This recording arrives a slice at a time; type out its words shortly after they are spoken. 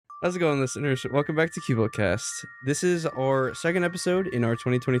How's it going, listeners? Welcome back to Cubold Cast. This is our second episode in our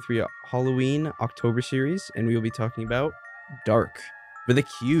 2023 Halloween October series, and we will be talking about Darq with a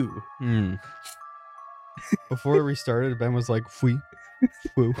Q. Before we started, Ben was like, "Fui,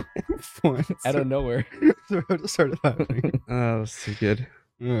 foo, fun." Out of nowhere. So I just started laughing. Oh, that's too good.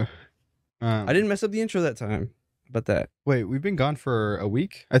 Ugh. I didn't mess up the intro that time. How about that? Wait, we've been gone for a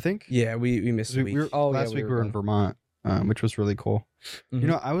week, I think. Yeah, we missed a week. Last week we were in Vermont, which was really cool. Mhm. You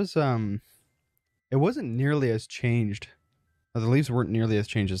know, I was it wasn't nearly as changed. The leaves weren't nearly as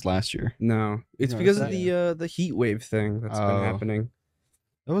changed as last year. No, it's You because of noticed the heat wave thing that's been Oh. happening.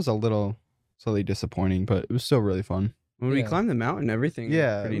 It was a little slightly disappointing, but it was still really fun. When we Yeah. climbed the mountain, everything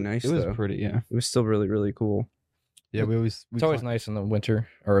was pretty nice. It was though. pretty, yeah. It was still really, really cool. Yeah, It's always nice in the winter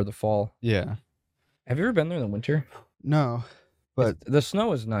or the fall. Yeah. Have you ever been there in the winter? No, but The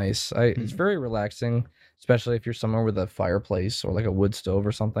snow is nice. It's very relaxing, especially if you're somewhere with a fireplace or like a wood stove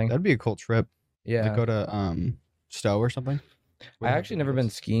or something. that'd be a cool trip. Yeah. To go to Stowe or something. I actually never been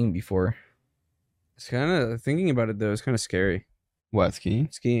skiing before. It's kind of thinking about it though. It's kind of scary What, skiing?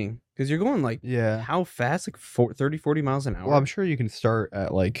 skiing because you're going like Yeah. how fast? Like 30, 40 miles an hour. Well, I'm sure you can start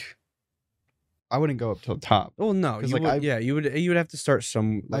at like. I wouldn't go up to the top. Well, no, 'Cause, you like, would, you would have to start I've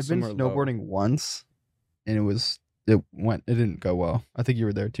been somewhere low. snowboarding once, and it didn't go well. I think you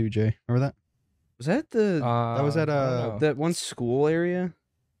were there too, Jay. Remember that? Was that the That was at, I don't know. that one school area?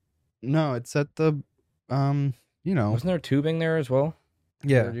 No, it's at the Wasn't there tubing there as well?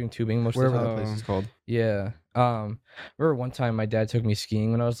 They yeah, were doing tubing most wherever of the that time. place is called. Yeah. Remember one time my dad took me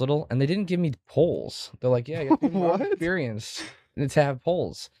skiing when I was little, and they didn't give me poles. They're like, "Yeah, you have to be more What? experienced to have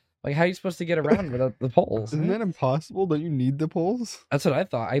poles." Like, how are you supposed to get around without the poles? Isn't that impossible? Don't you need the poles? That's what I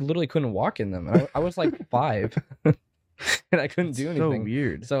thought. I literally couldn't walk in them. I was like 5, and I couldn't do So anything.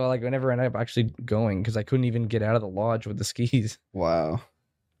 weird. So like, I never ended up actually going because I couldn't even get out of the lodge with the skis, Wow.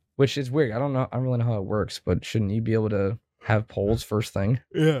 which is weird. I don't really know how it works, but shouldn't you be able to have poles first thing?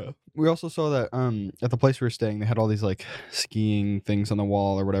 Yeah. We also saw that at the place we were staying, they had all these like skiing things on the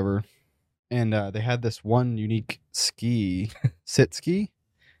wall or whatever, and they had this one unique sit ski.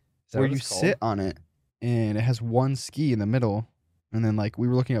 Is that Where what you it's called? sit on it, and it has one ski in the middle, and then like we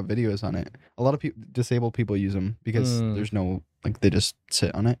were looking at videos on it. A lot of disabled people use them because there's no they just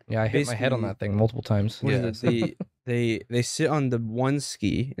sit on it. Yeah, I hit my head on Basically- that thing multiple times. What is it? They sit on the one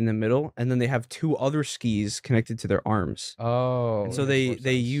ski in the middle, and then they have 2 other skis connected to their arms. Oh, And so that makes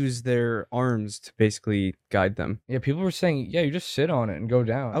they more sense. use their arms to basically guide them. Yeah, people were saying, yeah, you just sit on it and go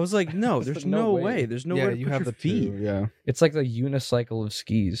down. I was like, no, It's there's like, no no way. way. There's nowhere to you put have your the feet. two. Yeah, It's like the unicycle of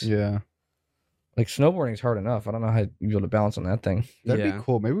skis. yeah. Like snowboarding is hard enough. I don't know how you'd be able to balance on that thing. That'd Yeah. be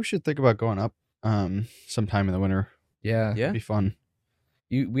cool. Maybe we should think about going up sometime in the winter. Yeah. Yeah. It'd be fun.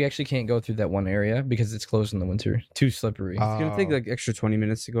 We actually can't go through that one area because it's closed in the winter. Too slippery. It's gonna take Oh. like extra 20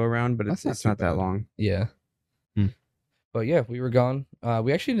 minutes to go around, but That's it's not not too that bad. long. Yeah. Hmm. But yeah, we were gone.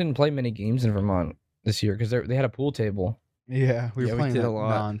 We actually didn't play many games in Vermont this year because they had a pool table. Yeah, we were Yeah, we playing did that a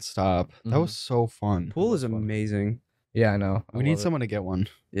lot. nonstop. That was so fun. Pool is was fun. amazing. Yeah, I know. I We need love it. someone to get one.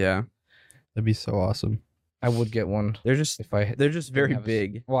 Yeah, That'd be so awesome. I would get one they're just if I. they're just very have a s-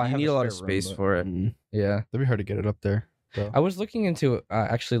 big. well, I you have need a a lot of spare room, space but- for it. Yeah. That'd be hard to get it up there. So. I was looking into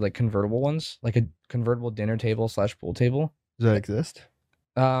actually like convertible ones, like a convertible dinner table / pool table. Does that exist?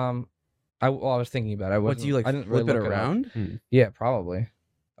 I was thinking about it. What do you like? I didn't Flip really it look up. around? Yeah, probably.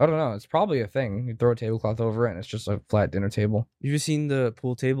 I don't know. It's probably a thing. You throw a tablecloth over it, and it's just a flat dinner table. You've seen the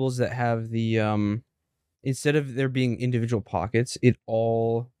pool tables that have the instead of there being individual pockets, it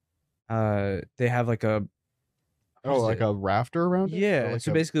all they have like a Oh, like a rafter around it? Or yeah. like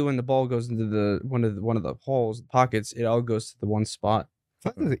So a- basically, when the ball goes into the one of the holes, pockets, it all goes to the one spot. I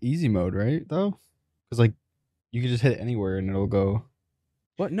thought there's an easy mode, right? Though, because like you can just hit it anywhere and it'll go.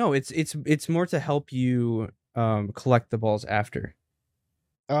 What? No, it's more to help you collect the balls after.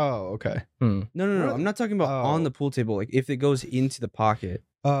 Oh, okay. No. Really? I'm not talking about on Oh. the pool table. Like if it goes into the pocket,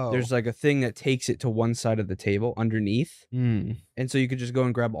 Oh, there's like a thing that takes it to one side of the table underneath, and so you could just go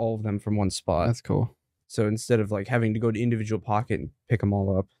and grab all of them from one spot. that's cool. So instead of like having to go to individual pocket and pick them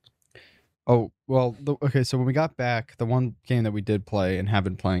all up. Oh well, okay. So when we got back, the one game that we did play and have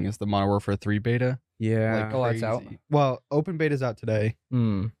been playing is the Modern Warfare 3 beta. Yeah. Oh, that's out? crazy. Well, open beta's out today,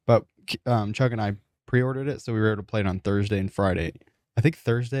 Hmm. but Chuck and I pre-ordered it, so we were able to play it on Thursday and Friday. I think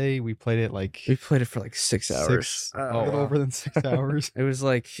Thursday we played it like We played it for like 6 hours. a Oh, little wow. over than 6 hours. It was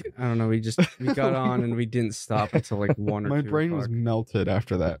like, I don't know, we got on and we didn't stop until like 1 or 2 My brain was o'clock. melted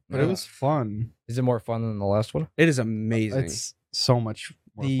after that, but it Yeah. was fun. Is it more fun than the last one? It is amazing. It's so much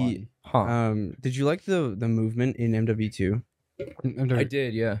more The- Huh. Did you like the movement in MW2? fun. I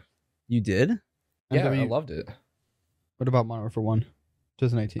did, yeah. You did? Yeah, I MW loved it. What about Modern Warfare 1?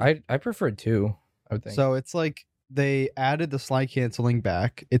 2019. I preferred 2. I would think. So it's like they added the slide canceling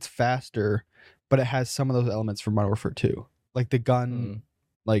back. It's faster, but it has some of those elements from Modern Warfare 2. Like the gun,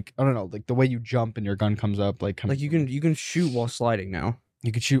 like I don't know, like the way you jump and your gun comes up, like Like you can shoot while sliding now.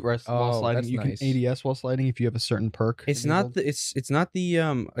 you can shoot while Oh, sliding. that's You nice. can ADS while sliding if you have a certain perk. It's enabled. not the it's not the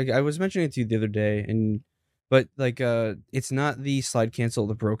I was mentioning it to you the other day, but like it's not the slide cancel,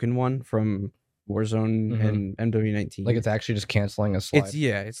 the broken one from Warzone and MW19. like it's actually just canceling a slide.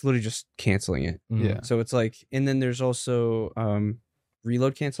 It's literally just canceling it. Mhm. Yeah. So it's like, and then there's also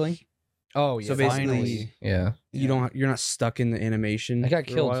reload canceling. Oh yeah. So basically, Finally. yeah. you're not stuck in the animation. I got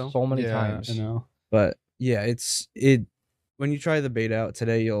for a killed while. so many Yeah, times. I know. But yeah, when you try the beta out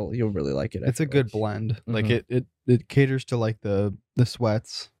today, you'll really like it. I It's a feel good like. blend. Like Mhm. it caters to like the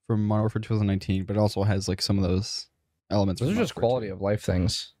sweats from Modern Warfare 2019, but it also has like some of those elements. Those from are Modern just Warfare quality 2. of life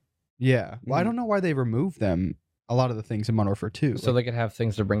things. Yeah. Well, I Mhm. don't know why they removed them. A lot of the things in Modern Warfare 2. So they could have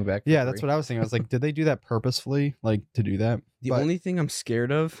things to bring back. yeah, that's what I was thinking. I was like, did they do that purposefully, like to do that? The But- only thing I'm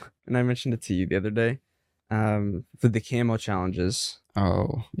scared of, and I mentioned it to you the other day, for the camo challenges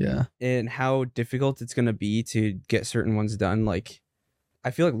Oh yeah. and how difficult it's gonna be to get certain ones done. Like,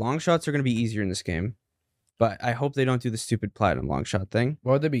 I feel like long shots are gonna be easier in this game, but I hope they don't do the stupid platinum long shot thing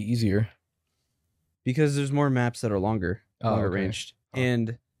Why would that be easier? because there's more maps that are longer Okay. ranged, Huh.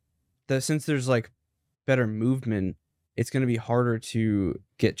 and since there's like better movement, it's gonna be harder to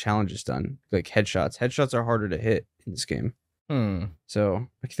get challenges done. Like headshots. Headshots are harder to hit in this game. So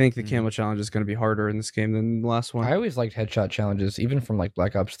I think the camo challenge is going to be harder in this game than the last one. I always liked headshot challenges, even from like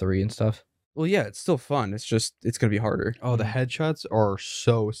Black Ops 3 and stuff. Well, yeah, it's still fun. It's just it's going to be harder. Oh, the headshots are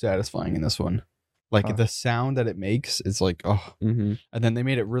so satisfying in this one. Like Huh. the sound that it makes is like Mm-hmm. and then they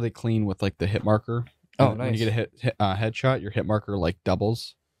made it really clean with like the hit marker. Oh, When you nice. get a headshot, your hit marker like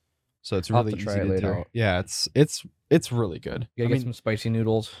doubles. So it's I'll have really to easy try it to later. tell. Yeah, it's really good. You gotta get some spicy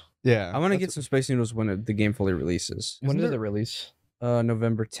noodles. yeah. I want to that's- get some spicy noodles when the game fully releases. When Isn't does there- it release?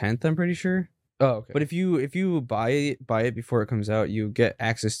 November 10th, I'm pretty sure. Oh, okay. But if you buy it before it comes out, you get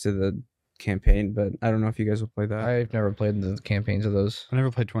access to the campaign. But I don't know if you guys will play that. I've never played the campaigns of those. I never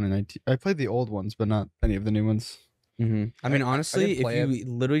played 2019. I played the old ones, but not any of the new ones. Mm-hmm. I mean, honestly, play if you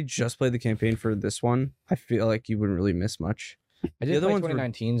literally just played the campaign for this one, I feel like you wouldn't really miss much. I The did other play ones were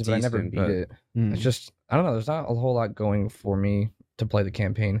 2019s, but I never decent, beat but- it. Mm. It's just I don't know. There's not a whole lot going for me to play the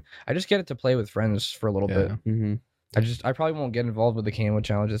campaign. I just get it to play with friends for a little bit. Yeah. Mm-hmm. I probably won't get involved with the camo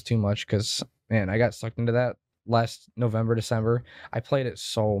challenges too much because man, I got sucked into that last November, December. I played it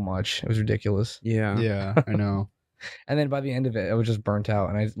so much. It was ridiculous. Yeah. Yeah, I know. And then by the end of it, I was just burnt out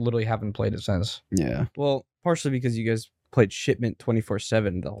and I literally haven't played it since. Yeah. Well, partially because you guys played shipment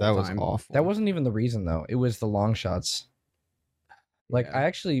 24/7 the whole That was time. awful. That wasn't even the reason though. It was the long shots. Like Yeah. I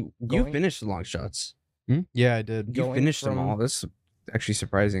actually You finished the long shots. Yeah, I did. You Going finished them from- all. That's actually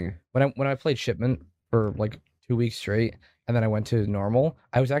surprising. when I played shipment for like 2 weeks straight and then I went to normal,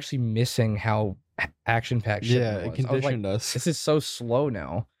 I was actually missing how action packed shipment Yeah, was. it I was like, conditioned us. this is so slow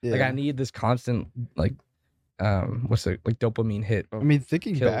now. Like Yeah. I need this constant like what's it like dopamine hit. I mean,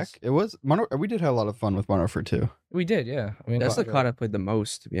 thinking kills. back, it was we did have a lot of fun with Modern Warfare 2. We did, yeah. I mean, That's the like, COD I played the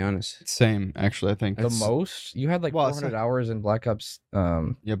most, to be honest. Same, actually, I think. the most. You had like Well, it's 400 hours in Black Ops.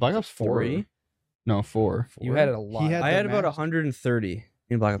 Yeah, Black Ops 4. 3? No, 4. You had a lot. had I the had about master- 130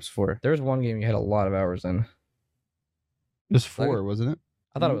 in Black Ops 4. There was one game you had a lot of hours in. It was 4, wasn't it?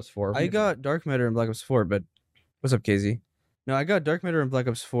 I thought it was 4. I got Dark Matter in Black Ops 4, but what's up, KZ? No, I got Dark Matter in Black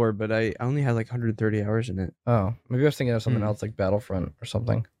Ops 4, but I only had like 130 hours in it. Oh, maybe I was thinking of something Hmm. else like Battlefront or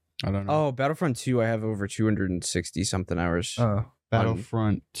something. I don't know. Oh, Battlefront 2, I have over 260 something hours. Oh,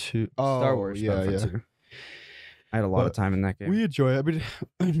 Battlefront 2. Oh, Star Wars yeah, Battlefront yeah. 2. I had a lot of But time in that game. We enjoy it.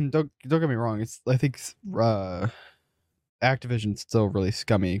 I mean, don't get me wrong. It's I think Activision's still really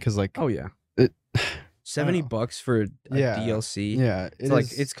scummy because like Oh yeah, it. $70 for a Yeah. DLC. Yeah,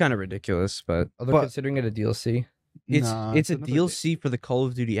 It's kind of ridiculous, but are they But- considering it a DLC? it's Nah, it's a another DLC for the Call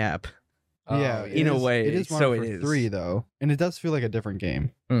of Duty app. Yeah, Oh, in a way, it is so Modern it Warfare is. 3 though, and it does feel like a different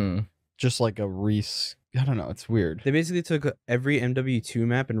game. Hmm. Just like a I don't know. It's weird. They basically took every MW2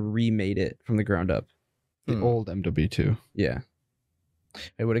 map and remade it from the ground up. The Hmm. old MW2. Yeah.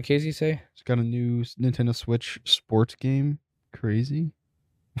 Hey, what did Casey say? It's got a new Nintendo Switch sports game. Crazy.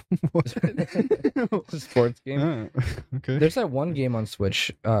 What? Sports game. Oh, okay. There's that one game on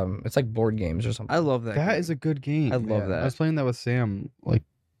Switch. It's like board games or something. I love that. That game. is a good game. I love Yeah. I was that. playing that with Sam like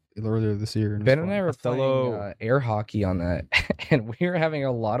earlier this year. And it was Ben and fun. I were Othello. playing air hockey on that, and we were having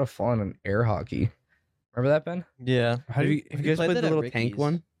a lot of fun on air hocky. Remember that, Ben? Yeah. Have you guys played that the at little tank Ricky's?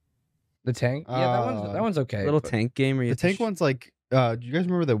 one? The tank? Yeah, that one's okay. Little but- tank game where you The have to tank one's like. Do you guys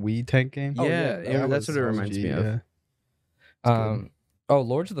remember the Wii tank game? Yeah, Oh, yeah, yeah, that's what it reminds me of. Yeah. Um, Oh,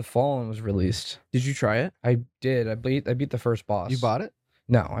 Lords of the Fallen was released. Did you try it? I did. I beat the first boss. You bought it?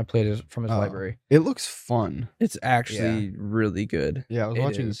 No, I played it from his library. It looks fun. It's actually really good. Yeah, I was It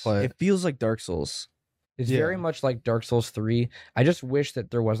watching you is. play It feels like Dark Souls. It's Yeah. very much like Dark Souls 3. I just wish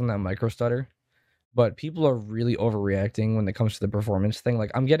that there wasn't that micro stutter. But people are really overreacting when it comes to the performance thing.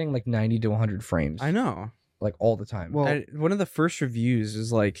 Like, I'm getting like 90 to 100 frames. I know. Like, all the time. Well, One of the first reviews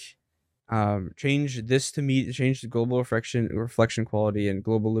is like, change the global reflection quality and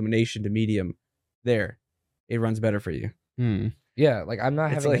global illumination to medium. There, it runs better for you. Yeah, like, I'm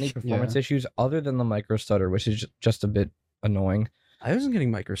not It's having any like- performance issues other than the micro stutter, which is just a bit annoying. I wasn't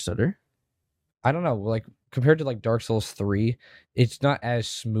getting micro stutter. I don't know, like, compared to like Dark Souls 3, it's not as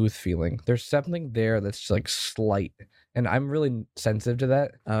smooth feeling. There's something there that's like slight, and I'm really sensitive to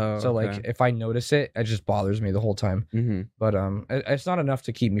that. Oh, So like, if I notice it, it just bothers me the whole time. mm-hmm. But it's not enough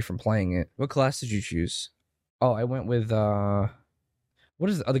to keep me from playing it. What class did you choose? Oh, I went with what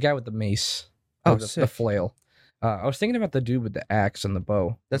is the guy with the mace? Oh, the sick. flail. I was thinking about the dude with the axe and the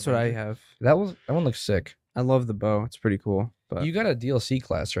bow. That's what I have. That one looks sick. I love the bow. It's pretty cool. But You got a DLC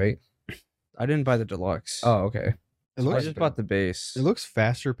class, right? I didn't buy the deluxe. Oh, okay. it I looks just bought the base. it looks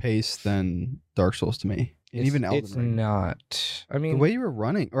faster paced than Dark Souls to me, and even Elden it's Ring. not. I The mean, way you were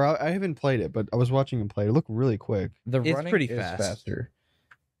running, or I haven't played it, but I was watching him play. It looked really quick. the It's running pretty is fast. faster.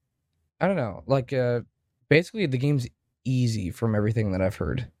 I don't know. Like, basically, the game's easy from everything that I've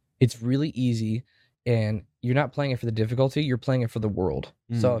heard. It's really easy, and you're not playing it for the difficulty. You're playing it for the world.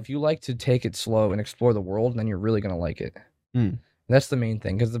 So if you like to take it slow and explore the world, then you're really gonna like it. That's the main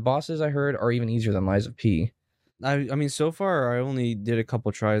thing, because the bosses I heard are even easier than Lies of P. I mean, so far I only did a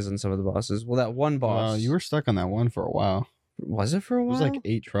couple tries on some of the bosses. Well, that one boss. Wow, you were stuck on that one for a while. Was it for a It while? was like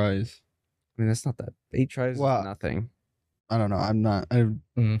 8 tries. I mean, that's not that. 8 tries Wow. is nothing. I don't know. I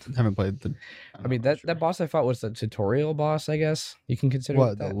haven't played the. I mean, that boss I fought was the tutorial boss, I guess. You can consider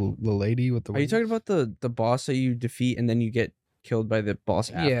What it that. the lady with the. Are you talking about the boss that you defeat and then you get killed by the boss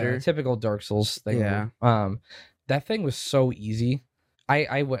Yeah, after? typical Dark Souls thing. Yeah. That thing was so easy.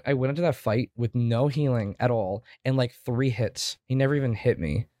 I went into that fight with no healing at all and like 3 hits. He never even hit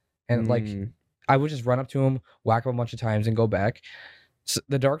me. And like I would just run up to him, whack him a bunch of times, and go back. So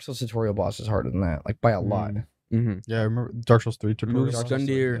the Dark Souls tutorial boss is harder than that, like by a lot. Mm-hmm. Yeah, I remember Dark Souls 3 tutorial. Moose Dark Souls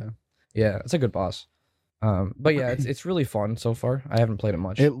 3, Gundyr. Yeah, it's a good boss. But yeah, it's really fun so far. I haven't played it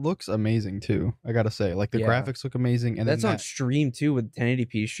much. It looks amazing too. I gotta say, like the Yeah. graphics look amazing, and That's then on stream too with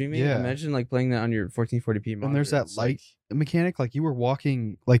 1080p streaming. Yeah. Imagine like playing that on your 1440p monitor. and there's that It's light mechanic. Like you were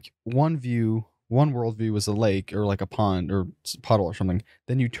walking, like one world view was a lake or like a pond or puddle or something.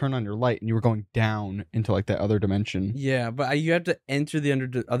 Then you turn on your light and you were going down into like that other dimension. Yeah, but you have to enter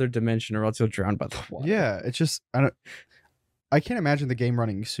the other dimension or else you'll drown by the water. Yeah, it's just I can't imagine the game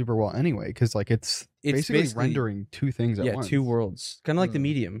running super well anyway, because like it's basically rendering 2 things at once. 2 worlds, kind of like the Mm.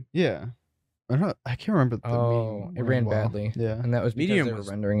 medium. Yeah, I can't remember. The medium it ran well. badly. Yeah. And that was because Medium they were was-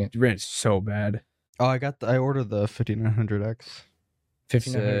 rendering it. It ran so bad. Oh, I ordered the 5900X,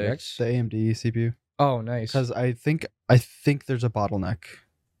 5900X. the AMD CPU, Oh, nice. because I think there's a bottleneck.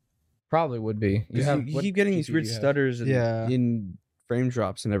 Probably would be. You what keep getting these GPU weird do you have? stutters and Yeah. in frame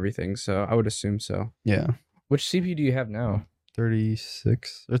drops and everything, so I would assume so. Yeah, Which CPU do you have now?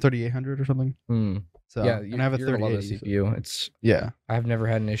 36 or 3800 or something. So Yeah, and I have a you're gonna love the 3080. CPU. It's Yeah, I've never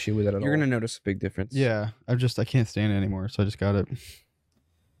had an issue with it at You're all. gonna notice a big difference. yeah. I can't stand it anymore, so I just got it.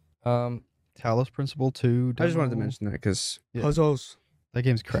 Talos Principle 2. I just wanted to demo. mention that because Yeah. puzzles. That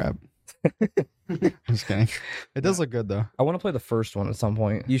game's crap. I'm just kidding. It does look good though. I want to play the first one at some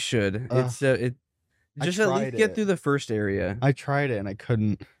point. You should. Ugh. It's I just at least tried get it. through the first area. I tried it and I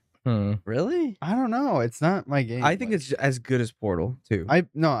couldn't. Really? I don't know. It's not my game. I think like- it's as good as Portal too. I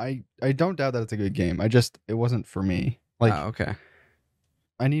don't doubt that it's a good game. It wasn't for me. Like Oh, okay.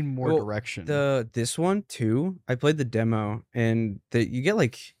 I need more Well, direction. This one too. I played the demo, and you get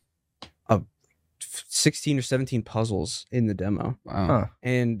like 16 or 17 puzzles in the demo, Wow. Huh.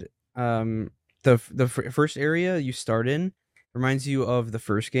 and first area you start in reminds you of the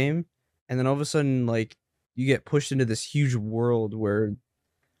first game, and then all of a sudden like you get pushed into this huge world where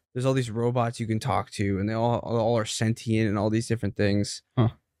there's all these robots you can talk to, and they all are sentient and all these different things, Huh.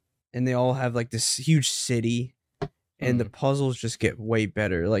 and they all have like this huge city, and the puzzles just get way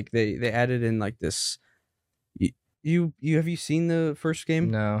better. Like they added in like this. You have you seen the first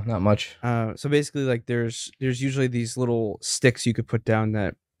game? No, not much. So basically, like there's usually these little sticks you could put down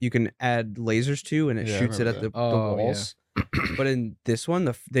that you can add lasers to, and it Yeah, I shoots it at remember the Oh, yeah. walls. But in this one,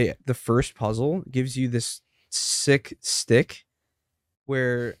 the first puzzle gives you this sick stick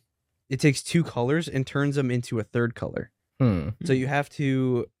where it takes 2 colors and turns them into a third color. So you have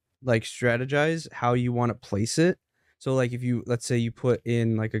to like strategize how you want to place it. So like if you let's say you put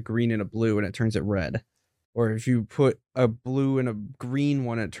in like a green and a blue and it turns it red, or if you put a blue and a green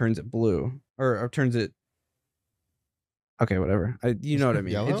one, it turns it blue, or turns it. Okay, whatever. You know what I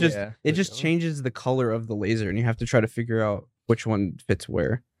mean. Yellow? It just changes the color of the laser, and you have to try to figure out which one fits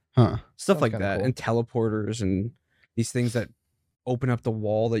where. Huh. Stuff Sounds like kinda that, cool. and teleporters and these things that open up the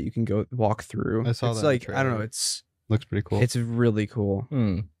wall that you can go walk through. I saw it's that in the like I don't know. trailer. It's pretty cool. it's really cool.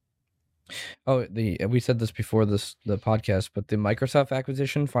 Oh, we said this before the podcast, but the Microsoft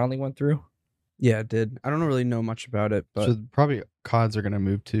acquisition finally went through. Yeah, it did. I don't really know much about it, but so probably CODs are gonna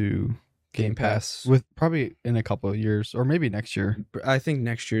move to Game Pass with probably in a couple of years, or maybe next year. I think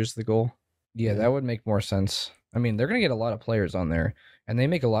next year's the goal. Yeah, Yeah. that would make more sense. I mean, they're gonna get a lot of players on there, and they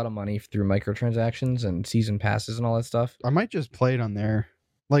make a lot of money through microtransactions and season passes and all that stuff. I might just play it on there.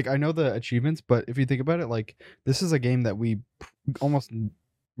 Like I know the achievements, but if you think about it, like this is a game that we almost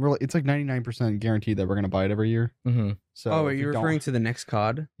really, it's like 99% guaranteed that we're gonna buy it every year. Mm-hmm. So Oh, are if you we don't- referring to the next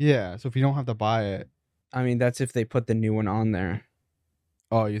COD? Yeah. So if you don't have to buy it, I mean, that's if they put the new one on there.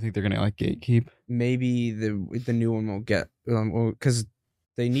 oh, you think they're gonna like gatekeep? Maybe the new one will get because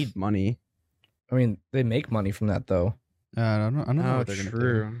they need money. I mean, they make money from that though. I don't know. I don't know Oh, what they're gonna do.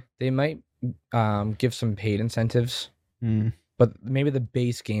 true. They might give some paid incentives, Mm, but maybe the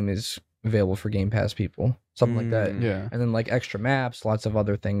base game is available for Game Pass people, something like that. Mm. yeah. And then like extra maps, lots of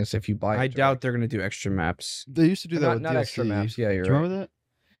other things if you buy. I it doubt direct. they're gonna do extra maps. They used to do that not, with not DLC. extra maps. Yeah, you're Do you right. remember that?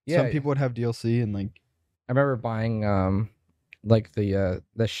 Yeah, Some people would have DLC and like I remember buying like the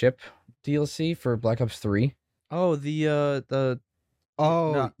ship DLC for Black Ops 3. Oh, the the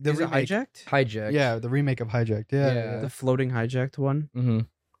is it remake. hijacked? Hijack. Yeah, the remake of Hijacked. Yeah, Yeah. The floating hijacked one. Mm-hmm.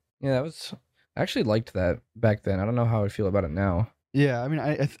 Yeah, that was. I actually liked that back then. I don't know how I would feel about it now. Yeah, I mean,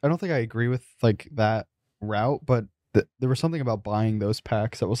 I don't think I agree with like that route, but there was something about buying those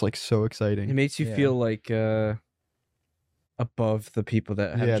packs that was like so It exciting. makes you Yeah. feel like above the people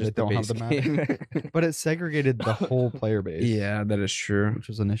that have Yeah, just that the don't base have the map. game. But it segregated the whole player base. Yeah, that is true. which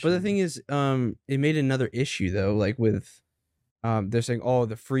was an issue. But the thing is, it made another issue though, like with, they're saying, oh,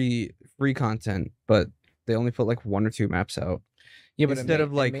 the free content, but they only put like 1 or 2 maps out Yeah, but instead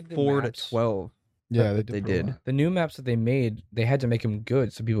of it like made the 4 maps- to 12. yeah, that they they did. for a did. while. The new maps that they made, they had to make them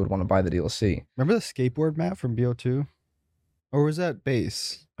good so people would want to buy the DLC. Remember the skateboard map from BO2, or was that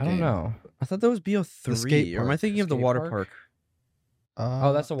base? I don't game? know. I thought that was BO3. skate Or am I park. thinking of the Skate water park? park?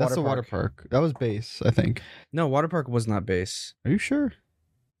 Oh, that's the That's the water water park. That was base, I think. No, water park was not base. Are you sure?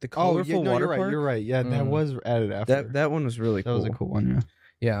 The Oh, colorful yeah, no, water you're right. park. You're right. Yeah, that Mm. was added after. That one was really That cool. was a cool one. Yeah.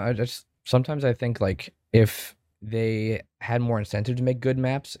 Yeah, I just sometimes I think like if they had more incentive to make good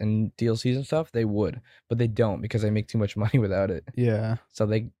maps and DLCs and stuff, they would, but they don't because they make too much money without it. Yeah. So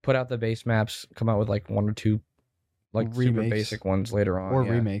they put out the base maps, come out with like 1 or 2 like super Remakes. basic ones later on. Or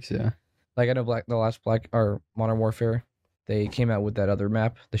yeah. remakes. Yeah. Like I know the last Black or Modern Warfare, they came out with that other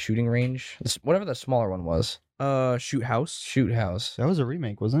map, the shooting range, whatever the smaller one was, Shoot House. Shoot House. That was a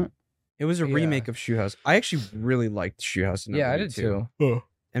remake, wasn't it? It was a Yeah. remake of Shoot House. I actually really liked Shoot House. In Yeah, I did MW2. too.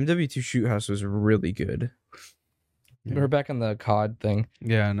 MW2 Shoot House was really good. Yeah. We're back on the COD thing.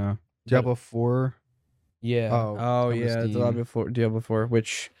 Yeah, I know. Diablo 4. Yeah. Oh, Oh on the yeah, Steam. Diablo 4,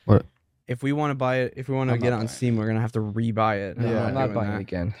 which What? if we want to buy it, if we want to I'm get it not on buying Steam, we're gonna have to rebuy it. No, Yeah, I'm not doing buying that. it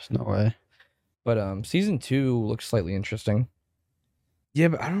again. There's no way. But season 2 looks slightly interesting. Yeah,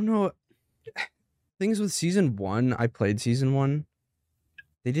 but I don't know. Things with season 1, I played season 1.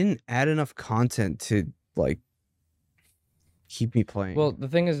 They didn't add enough content to like keep me playing. Well, the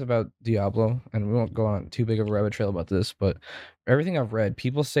thing is about Diablo, and we won't go on too big of a rabbit trail about this, but everything I've read,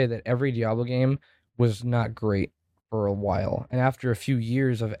 people say that every Diablo game was not great for a while, and after a few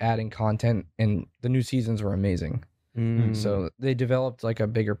years of adding content, and the new seasons were amazing. Mm. So they developed like a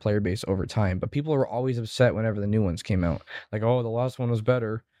bigger player base over time, but people were always upset whenever the new ones came out. Like, oh, the last one was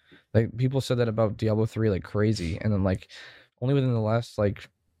better. Like people said that about Diablo 3 like crazy, and then like only within the last like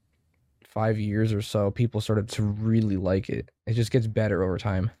 5 years or so, people started to really like it. It just gets better over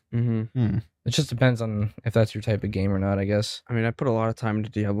time. Mm-hmm. It just depends on if that's your type of game or not, I guess. I mean, I put a lot of time into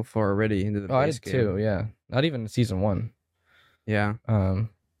Diablo 4 already into the Oh, I base did game. too. Yeah, not even season 1. Yeah.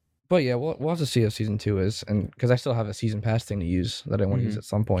 But yeah, we'll have to see how season 2 is, and because I still have a season pass thing to use that I want to use at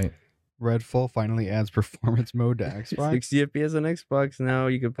some point. Redfall finally adds performance mode to Xbox. 60 FPS on Xbox now.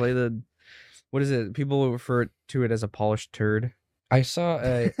 You could play the. What is it? People refer to it as a polished turd. I saw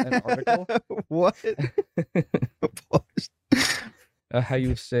an article. What? How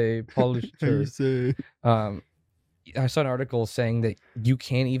you say polished How you turd. say? I saw an article saying that you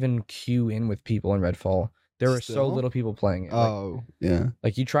can't even queue in with people in Redfall. There are so Still? little people playing it. Oh, yeah.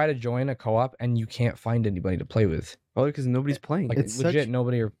 Like you try to join a co-op and you can't find anybody to play with. Probably because nobody's playing. Like It's legit, such-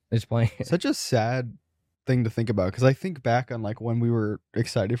 nobody is playing it. Such a sad thing to think about because I think back on like when we were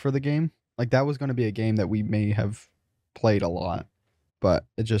excited for the game, like that was going to be a game that we may have played a lot, but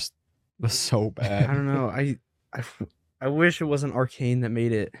it just was so bad. I don't know. I wish it wasn't Arcane that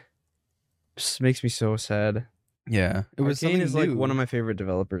made it. Just makes me so sad. Yeah, it was Arcane something is new, like one of my favorite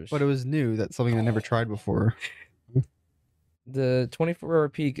developers. but it was new. That's something I never tried before. The 24-hour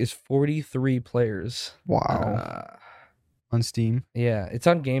peak is 43 players. Wow. On Steam. Yeah, it's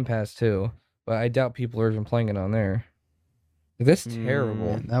on Game Pass too, but I doubt people are even playing it on there. That's terrible.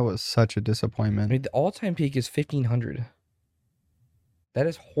 Man, that was such a I disappointment. mean, the all-time peak is 1,500. That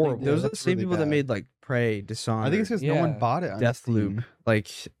is horrible. Those are the that's same really people that bad. made like Prey, Dishonored, I think it's because no one Yeah. bought it on Deathloop. Steam. Like,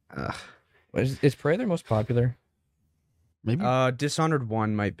 Is Prey their most popular? Maybe. Dishonored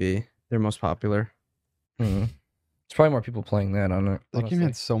 1 might be their most popular. Hmm. It's probably more people playing that on it. that game honestly.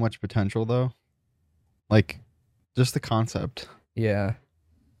 had so much potential, though. Like, just the concept. Yeah.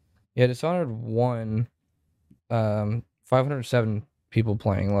 Yeah, Dishonored 1, 507 people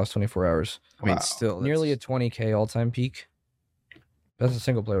playing the last 24 hours. I mean, Wow. still Nearly a that's- 20K all-time peak. That's a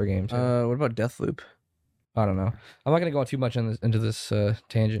single-player game, too. What about Deathloop? I don't know. I'm not going to go too much into this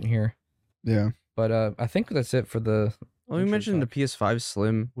tangent here. Yeah. But I think that's it for the... Well, we Intro mentioned the talk. PS5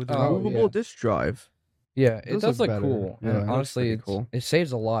 Slim with Oh, removable yeah. disk drive, Yeah, it Those does look look better. cool. Yeah. And It looks honestly, pretty cool. it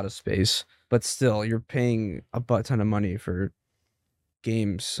saves a lot of space. but still, you're paying a butt ton of money for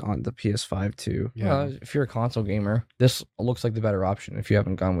games on the PS5 too. Yeah. Well, if you're a console gamer, this looks like the better option if you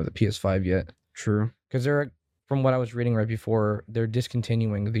haven't gone with a PS5 yet. True. Because from what I was reading right before, they're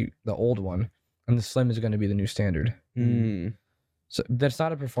discontinuing the old one, and the Slim is going to be the new standard. Hmm. So that's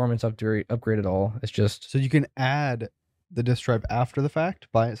not a performance upgrade at all. It's just So you can add the disc drive after the fact,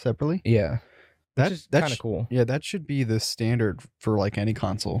 buy it separately. yeah, That which is that's kind of cool. Yeah, that should be the standard for like any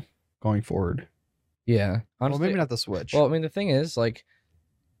console going forward. Yeah, Well, honestly, maybe not the Switch. Well, I mean, the thing is, like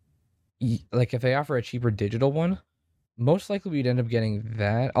if they offer a cheaper digital one, most likely we'd end up getting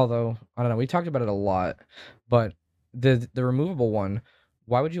that. Although I don't know, we talked about it a lot, but the removable one,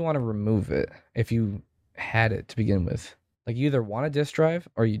 why would you want to remove it if you had it to begin with? Like, you either want a disc drive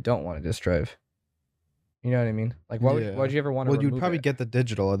or you don't want a disc drive. You know what I mean? Like, why Yeah. would you ever want to? Well, you'd remove probably it? get the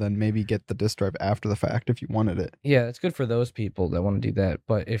digital and then maybe get the disc drive after the fact if you wanted it. Yeah, it's good for those people that want to do that.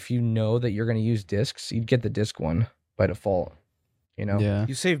 But if you know that you're going to use discs, you'd get the disc one by default. You know, Yeah.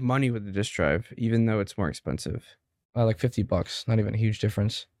 You save money with the disc drive, even though it's more expensive. like $50, not even a huge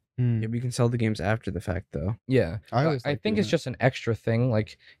difference. Hmm. Yeah, we can sell the games after the fact, though. Yeah, I but always I like think doing it's that. just an extra thing.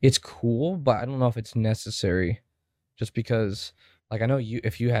 Like, it's cool, but I don't know if it's necessary. Just because, like, I know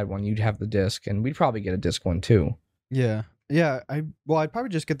if you had one, you'd have the disc, and we'd probably get a disc one too. Yeah. Yeah. I'd probably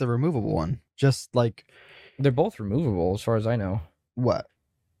just get the removable one. Just like They're both removable, as far as I know. what?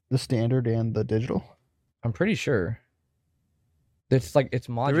 The standard and the digital? I'm pretty sure. It's like it's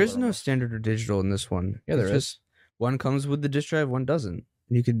modular. There is no almost. standard or digital in this one. Yeah, there It's is. just one comes with the disc drive, one doesn't.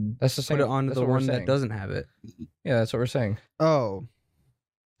 You could That's the same. put it on that's the what we're one that saying. doesn't have it. Yeah, that's what we're saying. Oh.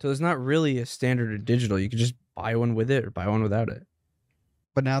 So it's not really a standard or digital. You could just buy one with it or buy one without it.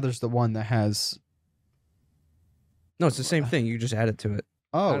 But now there's the one that has No, it's the same thing. You just add it to it.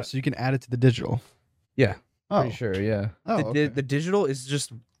 Oh, don't- so you can add it to the digital. Yeah. Oh. Pretty sure. Yeah. Oh, the, okay. the digital is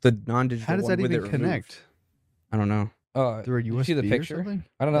just the non-digital How does one that with even it removed. connect? I don't know. Through a you USB see the or picture? something?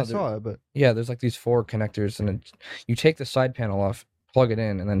 I don't know. I there- saw it, but Yeah, there's like these 4 connectors, and you take the side panel off, plug it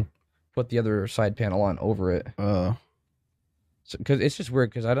in, and then put the other side panel on over it. Because it's just weird.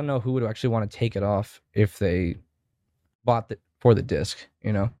 Because I don't know who would actually want to take it off if they bought it for the disc.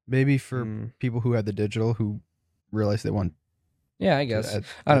 You know? maybe for Mm. people who have the digital who realize they want Yeah, I to guess. add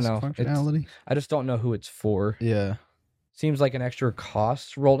I don't disc know. functionality. I just don't know who it's for. Yeah. Seems like an extra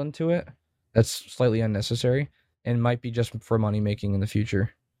cost rolled into it. That's slightly unnecessary, and might be just for money making in the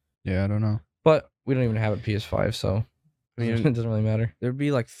future. Yeah, I don't know. But we don't even have a PS5, so I mean, it doesn't really matter. there'd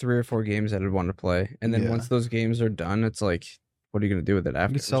be like 3 or 4 games that I'd want to play, and then Yeah. once those games are done, it's like, what are you gonna do with it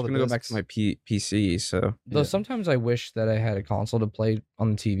after? could sell I'm the gonna go back discs. to my PC. So Though Yeah. sometimes I wish that I had a console to play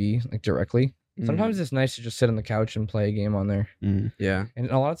on the TV, like directly. Sometimes it's nice to just sit on the couch and play a game on there. yeah,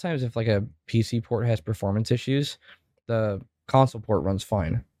 And a lot of times, if like a PC port has performance issues, the console port runs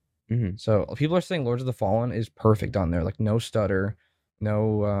fine. Mhm. So people are saying Lords of the Fallen is perfect on there, like no stutter,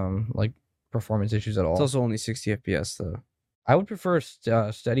 no like performance issues at all. it's also only 60 FPS though. I would prefer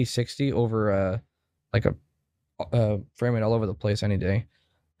steady 60 over like a frame rate all over the place any day.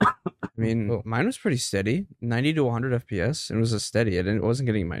 I mean, Oh. mine was pretty steady, 90 to 100 FPS. It was a steady. It wasn't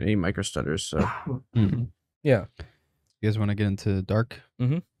getting any micro stutters. So Yeah, You guys want to get into Dark?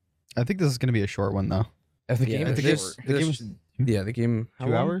 Mhm. I think this is going to be a short one though. if the Yeah, game I is think short. the game this- is yeah, the game how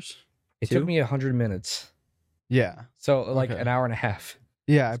 2 long? hours. It 2? took me 100 minutes, Yeah. so like Okay. an hour and a half.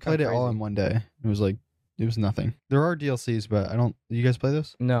 Yeah, I It's played it kinda all crazy. in one day. It was like It was nothing. There are DLCs, but I don't. You guys play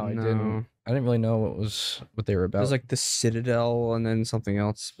this? No, I didn't. I didn't really know what they were about. There's like the Citadel and then something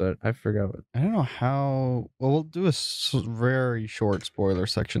else, but I forgot what. I don't know how. Well, we'll do a very short spoiler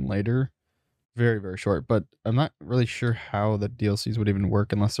section later. Very, very short. But I'm not really sure how the DLCs would even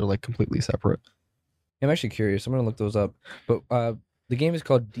work unless they're like completely separate. I'm actually curious. I'm gonna look those up. But the game is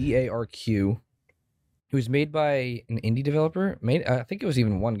called Darq. It was made by an indie developer. I think it was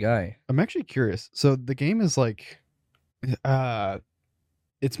even one guy. I'm actually curious. So the game is like,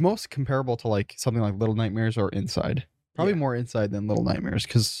 it's most comparable to like something like Little Nightmares or Inside. Probably more Inside than Little Nightmares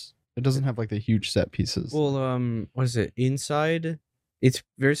because it doesn't have like the huge set pieces. Well, what is it? Inside. It's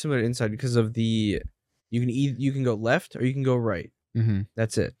very similar to Inside because of the you can go left or you can go right. Mm-hmm.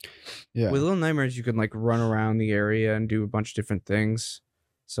 That's it. Yeah. With Little Nightmares, you can like run around the area and do a bunch of different things.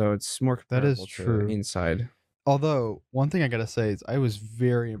 So it's more comparable to Inside. Although one thing I gotta say is I was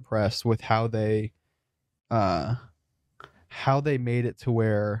very impressed with how they made it to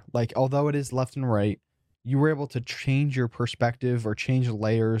where, like, although it is left and right, you were able to change your perspective or change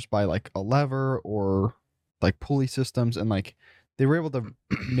layers by like a lever or like pulley systems, and like they were able to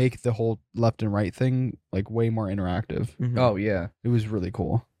make the whole left and right thing like way more interactive. Mm-hmm. Oh yeah, it was really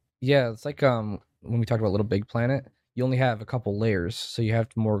cool. Yeah, it's like when we talked about Little Big Planet, you only have a couple layers, so you have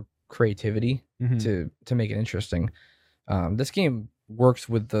more creativity to make it interesting. This game works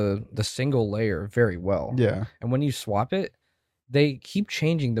with the single layer very well. Yeah, and when you swap it, they keep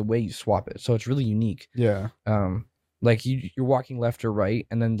changing the way you swap it, so it's really unique. Yeah. Like you're walking left or right,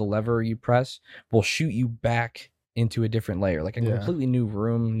 and then the lever you press will shoot you back into a different layer, like a completely new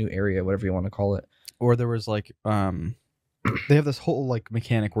room, new area, whatever you want to call it. Or there was like they have this whole like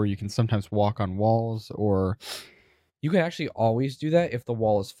mechanic where you can sometimes walk on walls, or you can actually always do that if the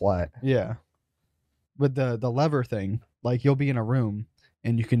wall is flat. Yeah. With the lever thing, like you'll be in a room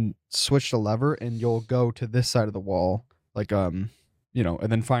and you can switch the lever and you'll go to this side of the wall, like and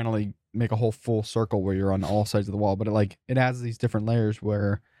then finally make a whole full circle where you're on all sides of the wall. But it adds these different layers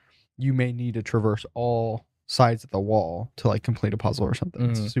where you may need to traverse all sides of the wall to like complete a puzzle or something.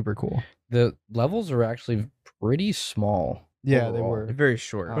 It's super cool. The levels are actually pretty small. Yeah, overall. they were very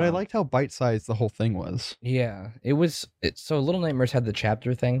short. But I liked how bite-sized the whole thing was. Yeah, so Little Nightmares had the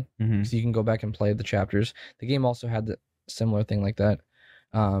chapter thing, so you can go back and play the chapters. The game also had the similar thing like that.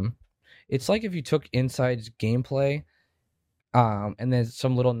 It's like if you took Inside's gameplay, and then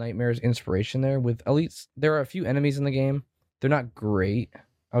some Little Nightmares inspiration there. With at least there are a few enemies in the game. They're not great.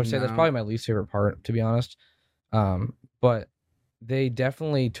 I would say that's probably my least favorite part, to be honest. But they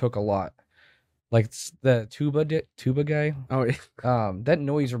definitely took a lot. Like the tuba guy. Oh, yeah. That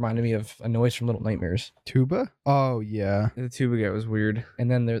noise reminded me of a noise from Little Nightmares. Tuba? Oh yeah. The tuba guy was weird.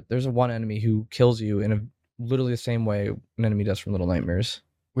 And then there's a one enemy who kills you in literally the same way an enemy does from Little Nightmares.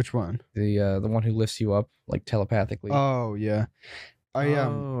 Which one? The one who lifts you up like telepathically. Oh yeah. I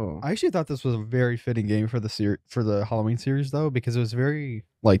actually thought this was a very fitting game for the Halloween series though, because it was very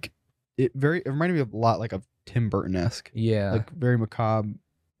like it reminded me of a lot like of Tim Burton-esque. Yeah. Like very macabre,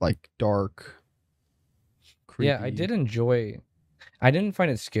 like dark. Creepy. Yeah, I did enjoy. I didn't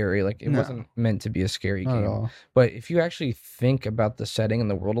find it scary. Like it wasn't meant to be a scary Not at game. all. But if you actually think about the setting and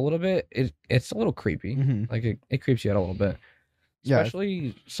the world a little bit, it's a little creepy. Mm-hmm. Like it creeps you out a little bit.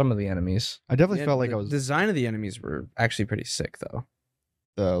 Especially some of the enemies. I definitely felt like I was. Design of the enemies were actually pretty sick though.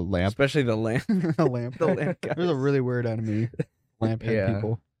 The lamp, especially the lamp. The lamp. The lamp guys. There's a really weird enemy. Lamp head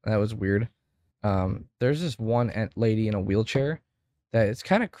people. That was weird. There's this one lady in a wheelchair that it's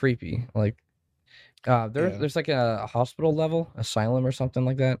kind of creepy. Like, there's like a hospital level asylum or something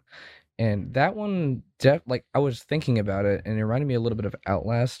like that, and that one like I was thinking about it, and it reminded me a little bit of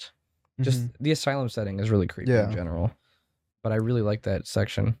Outlast. Just the asylum setting is really creepy in general, but I really like that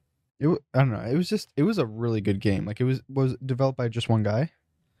section. I don't know. It was a really good game. Like it was developed by just one guy.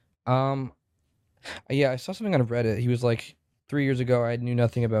 Yeah, I saw something on Reddit. He was like, 3 years ago, I knew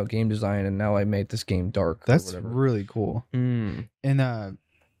nothing about game design, and now I made this game Darq. That's really cool. And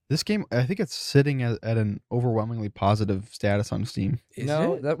this game, I think it's sitting at an overwhelmingly positive status on Steam.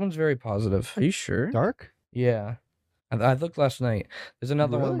 That one's very positive. Are you sure? Darq? Yeah. I looked last night. There's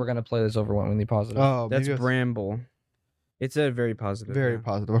another one we're going to play that's overwhelmingly positive. Oh, that's Bramble. It's a very positive. Very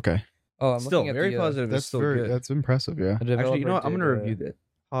positive. Okay. Oh, I'm still very positive. That's still good. That's impressive. Yeah. Actually, you know what? I'm gonna review that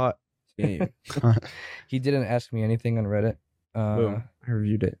hot game. He didn't ask me anything on Reddit. Boom. I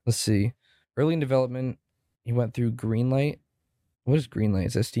reviewed it. Let's see. Early in development, he went through Greenlight. What is Greenlight?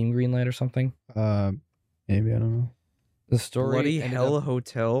 Is that Steam Greenlight or something? Maybe, I don't know. The story. Bloody Hell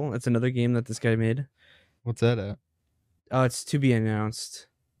Hotel. That's another game that this guy made. What's that at? It's to be announced.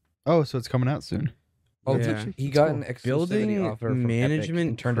 Oh, so it's coming out soon. Oh, yeah. He got an exclusivity Building offer from management Epic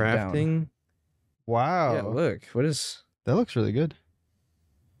and turned it down. What? Wow. Yeah, look. What is... That looks really good.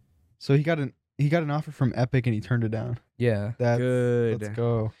 So he got an offer from Epic and he turned it down. Yeah. Good. Let's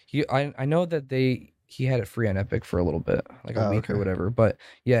go. I know that he had it free on Epic for a little bit, like a week or whatever. But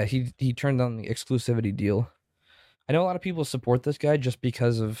yeah, he turned down the exclusivity deal. I know a lot of people support this guy just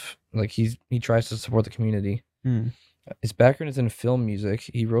because of like he tries to support the community. His background is in film music.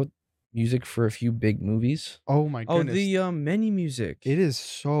 He wrote music for a few big movies. Oh my goodness. Oh, the menu music. It is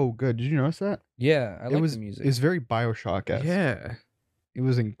so good. Did you notice that? Yeah, I like the music. It's very BioShock-esque. Yeah. It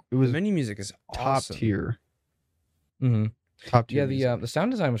was The menu music is top awesome. tier. Mm-hmm. Top tier. Yeah, the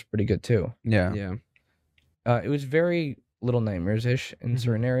sound design was pretty good too. Yeah. It was very Little Nightmares-ish in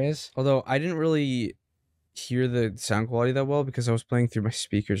certain areas. Although I didn't really hear the sound quality that well because I was playing through my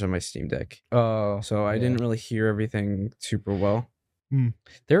speakers on my Steam Deck. Oh, So I didn't really hear everything super well.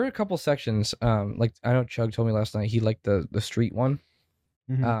 There were a couple sections. Like I know Chug told me last night he liked the street one.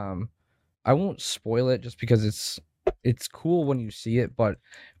 I won't spoil it just because it's cool when you see it, but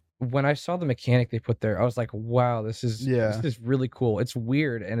when I saw the mechanic they put there, I was like, wow, this is really cool. It's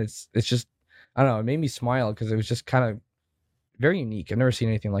weird and it's just, I don't know, it made me smile because it was just kind of very unique. I've never seen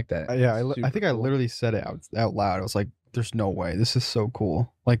anything like that. I think I literally said it out loud. I was like, there's no way. This is so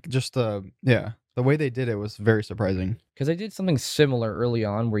cool. Like just the way they did it was very surprising. Because they did something similar early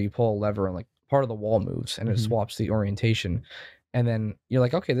on where you pull a lever and like part of the wall moves and it swaps the orientation. And then you're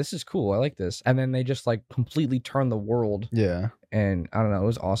like, okay, this is cool. I like this. And then they just like completely turn the world. Yeah. And I don't know, it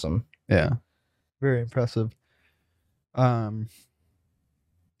was awesome. Yeah. Very impressive. I'm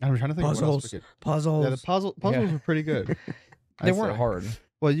trying to think Puzzles. what else we could... Puzzles. Yeah, the puzzles were pretty good. They weren't hard.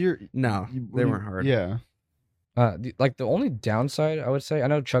 Well, they weren't hard. Yeah. The only downside I would say, I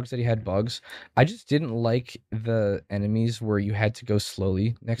know Chug said he had bugs. I just didn't like the enemies where you had to go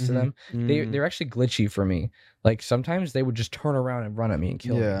slowly next to them. They're actually glitchy for me. Like sometimes they would just turn around and run at me and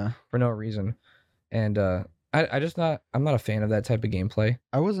kill me for no reason. And I'm not a fan of that type of gameplay.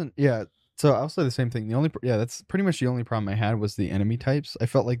 I wasn't. Yeah. So I'll say the same thing. That's pretty much the only problem I had was the enemy types. I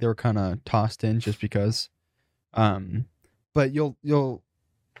felt like they were kind of tossed in just because. But you'll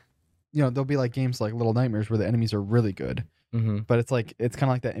there'll be like games like Little Nightmares where the enemies are really good, but it's kind of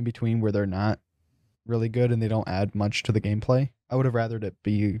like that in between where they're not really good and they don't add much to the gameplay. I would have rathered it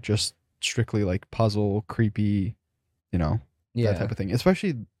be just strictly like puzzle, creepy, that type of thing.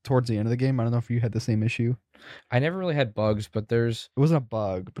 Especially towards the end of the game. I don't know if you had the same issue. I never really had bugs, but it wasn't a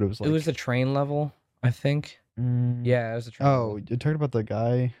bug, but it was like... It was the train level, I think. Yeah, it was a train level. You're talking about the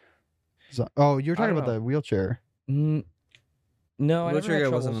guy... Oh, you're talking about the wheelchair. No, I wheelchair guy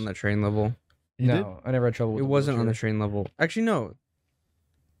wasn't on the train level. I never had trouble with it. It wasn't on the train level. Actually, no.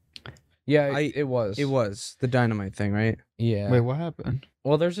 Yeah, it was. It was the dynamite thing, right? Yeah. Wait, what happened?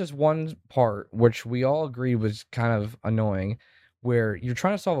 Well, there's this one part which we all agreed was kind of annoying, where you're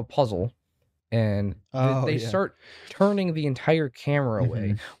trying to solve a puzzle, and they start turning the entire camera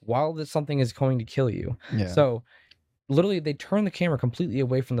away while something is going to kill you. Yeah. So, literally, they turn the camera completely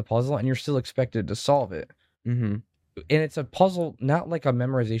away from the puzzle, and you're still expected to solve it. And it's a puzzle, not like a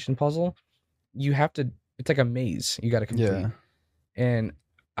memorization puzzle. You have to. It's like a maze. You got to complete. Yeah. And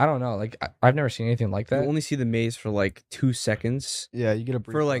I don't know. Like I've never seen anything like that. You only see the maze for like 2 seconds. Yeah, you get a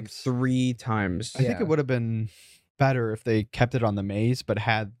brief for like glimpse. 3 times. I think it would have been better if they kept it on the maze, but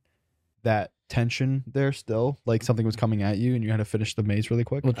had that tension there still, like something was coming at you and you had to finish the maze really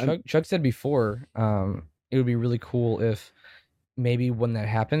quick. Well, Chuck said before, it would be really cool if maybe when that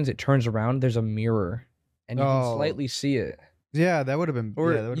happens, it turns around, there's a mirror, and you can slightly see it. Yeah, that would have been.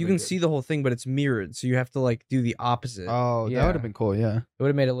 Or you can see the whole thing, but it's mirrored, so you have to like do the opposite. Oh, that would have been cool. Yeah, it would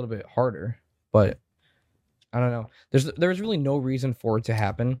have made it a little bit harder, but I don't know. There's really no reason for it to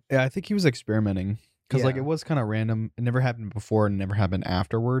happen. Yeah, I think he was experimenting because like it was kind of random. It never happened before and never happened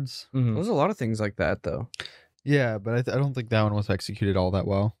afterwards. There's a lot of things like that though. Yeah, but I don't think that one was executed all that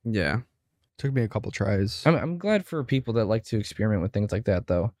well. Yeah, took me a couple tries. I'm glad for people that like to experiment with things like that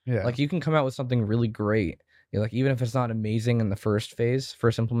though. Yeah, like you can come out with something really great. Like even if it's not amazing in the first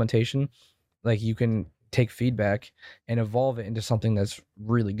implementation, like you can take feedback and evolve it into something that's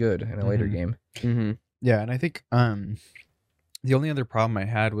really good in a later game. Yeah, and I think the only other problem I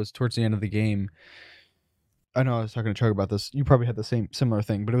had was towards the end of the game. I know I was talking to Chuck about this. You probably had the similar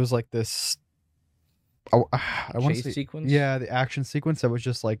thing, but it was like this. I want to say sequence. Yeah, the action sequence that was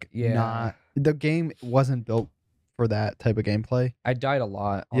just like not. The game wasn't built for that type of gameplay. I died a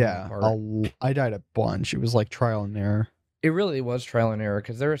lot. I died a bunch. It was like trial and error. It really was trial and error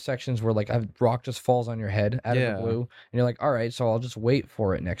because there are sections where like a rock just falls on your head out of the blue, and you're like, all right, so I'll just wait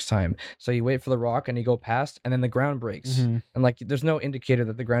for it next time. So you wait for the rock and you go past, and then the ground breaks, and like there's no indicator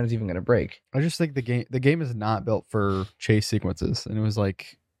that the ground is even going to break. I just think the game is not built for chase sequences, and it was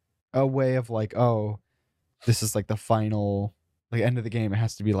like a way of like, oh, this is like the final like end of the game. It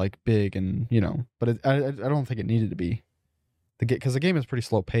has to be like big and but I don't think it needed to be because the game is pretty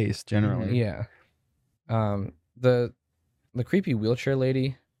slow paced generally. Yeah. The creepy wheelchair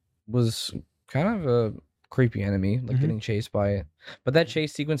lady was kind of a creepy enemy, like getting chased by it. But that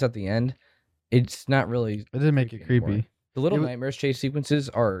chase sequence at the end, it's not really. It didn't make it creepy. Anymore. The Little Nightmares chase sequences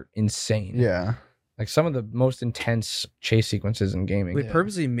are insane. Yeah. Like some of the most intense chase sequences in gaming. They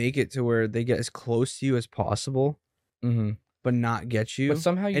purposely make it to where they get as close to you as possible, but not get you. But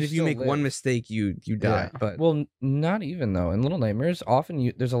somehow you and if you make one mistake, you die. Yeah. But not even though. In Little Nightmares,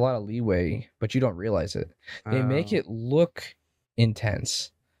 often there's a lot of leeway, but you don't realize it. They make it look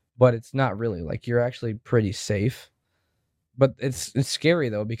intense, but it's not really. Like you're actually pretty safe. But it's scary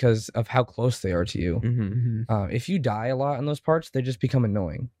though because of how close they are to you. If you die a lot in those parts, they just become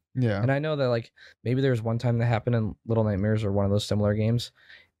annoying. Yeah. And I know that like maybe there's one time that happened in Little Nightmares or one of those similar games,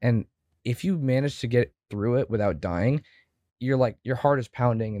 and if you manage to get through it without dying, you're like your heart is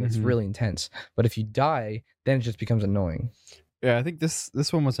pounding and it's really intense. But if you die, then it just becomes annoying. Yeah, I think this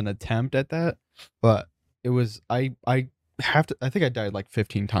one was an attempt at that, but it was I think I died like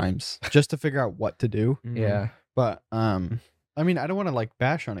 15 times just to figure out what to do. Yeah. But I mean, I don't want to like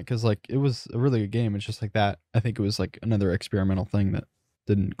bash on it because like it was a really good game. It's just like that. I think it was like another experimental thing that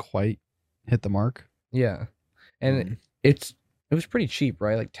didn't quite hit the mark. Yeah, and it was pretty cheap,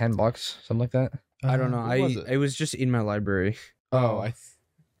 right? Like $10, something like that. I don't know. It was just in my library. Oh,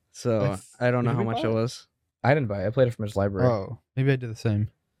 I don't know how much it was. I didn't buy it. I played it from his library. Oh, maybe I did the same.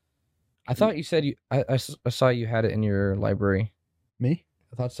 I thought you said I saw you had it in your library. Me?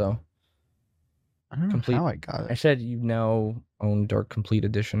 I thought so. I don't know how I got I it. said you now own Dark Complete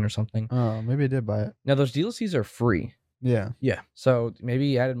Edition or something. Oh, maybe I did buy it. Now those DLCs are free. Yeah. So maybe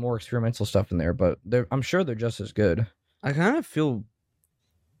you added more experimental stuff in there, but I'm sure they're just as good. I kind of feel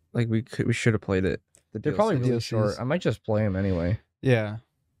like we should have played it. They're probably really DLCs. short. I might just play them anyway. Yeah.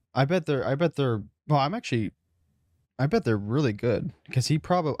 I bet they're well, I bet they're really good because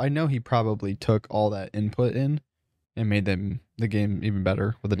I know he probably took all that input in and made the game even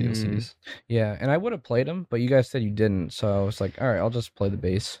better with the DLCs. Yeah, and I would have played them, but you guys said you didn't, so I was like, all right, I'll just play the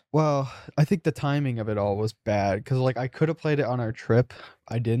base. Well, I think the timing of it all was bad because like I could have played it on our trip.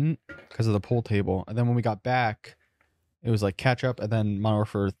 I didn't because of the pool table. And then when we got back, it was like catch up, and then Modern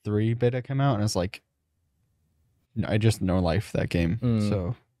Warfare 3 beta came out, and it's like I just no life that game.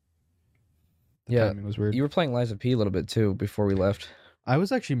 So the timing was weird. You were playing Lies of P a little bit too before we left. I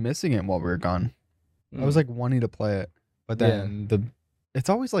was actually missing it while we were gone. I was like wanting to play it, but then it's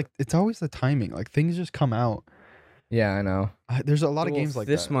always the timing. Like things just come out. Yeah, I know. There's a lot of games like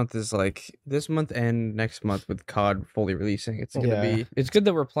this that. month is like this month and next month with COD fully releasing. It's gonna be. It's good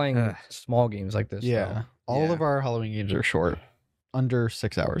that we're playing small games like this. Yeah, though. all of our Halloween games are short, under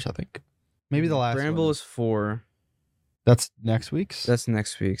 6 hours. I think. Maybe the last Bramble one. is 4. That's next week's. That's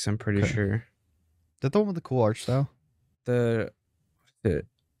next week's. I'm pretty sure. Is that the one with the cool art style?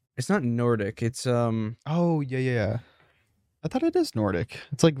 It's not Nordic. It's Oh yeah. I thought it is Nordic.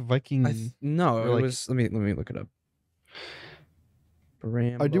 It's like Viking. No, or it like- was. Let me look it up.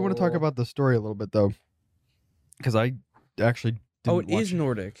 I do want to talk about the story a little bit though, because I actually didn't it is watch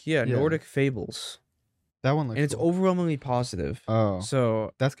Nordic. Yeah, Yeah. Nordic Fables, that one. Looks and it's cool. overwhelmingly positive. Oh,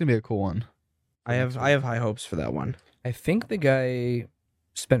 So that's gonna be a cool one. I have high hopes for that one. I think the guy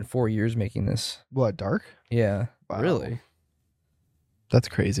spent 4 years making this. What, Darq? Yeah, Wow. Really? That's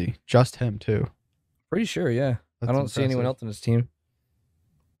crazy. Just him too. pretty sure. Yeah, That's I don't see anyone impressive. else in his team.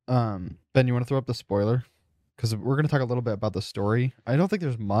 Ben, you want to throw up the spoiler? Because we're gonna talk a little bit about the story. I don't think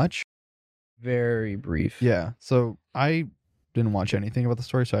there's much. Very brief. Yeah. So I didn't watch anything about the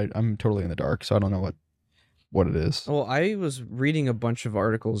story, so I'm totally in the dark. So I don't know what it is. Well, I was reading a bunch of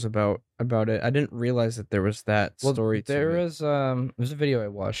articles about it. I didn't realize that there was that story. There to it. was there's a video I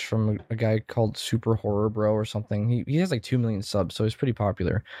watched from a guy called Super Horror Bro or something. He has like 2 million subs, so he's pretty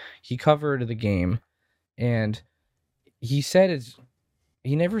popular. He covered the game, and he said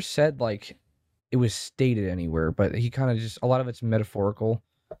he never said like it was stated anywhere, but he kind of just a lot of it's metaphorical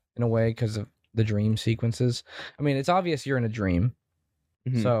in a way because of the dream sequences. I mean, it's obvious you're in a dream,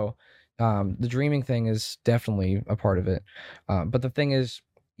 Mhm. so the dreaming thing is definitely a part of it. But the thing is,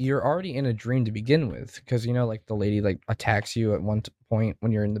 you're already in a dream to begin with, because like the lady like attacks you at one point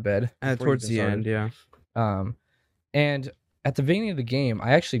when you're in the bed before Towards you've the been end, yeah. started. And at the beginning of the game,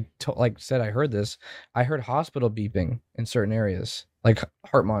 I actually said I heard this. I heard hospital beeping in certain areas, like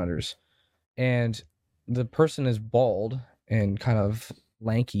heart monitors, and the person is bald and kind of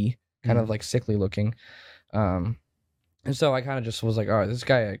lanky, kind of like sickly looking. And so I kind of just was like, all right, this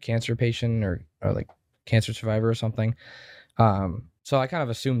guy a cancer patient or like cancer survivor or something. So I kind of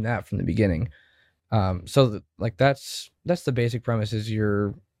assumed that from the beginning. That's the basic premise is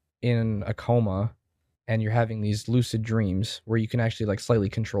you're in a coma and you're having these lucid dreams where you can actually like slightly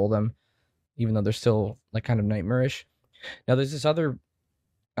control them, even though they're still like kind of nightmarish. Now there's this other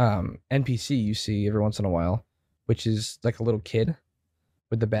NPC you see every once in a while, which is like a little kid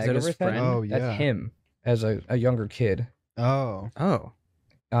with the bag that over his his head. friend? Oh, yeah. That's him as a younger kid. Oh. Huh.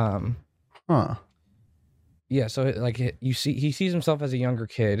 Yeah, so like he sees himself as a younger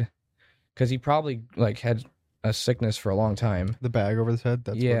kid because he probably like had a sickness for a long time. The bag over his head.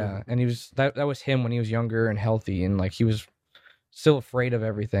 That's yeah, and he was that was him when he was younger and healthy, and like he was still afraid of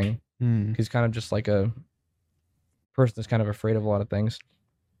everything. He's kind of just like a person that's kind of afraid of a lot of things.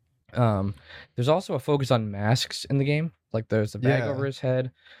 There's also a focus on masks in the game. Like there's a bag over his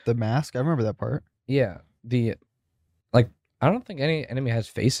head. The mask. I remember that part. Yeah, I don't think any enemy has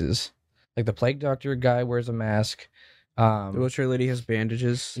faces. Like the plague doctor guy wears a mask. The wheelchair lady has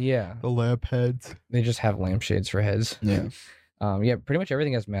bandages. Yeah. The lamp heads. They just have lampshades for heads. Yeah. Yeah, pretty much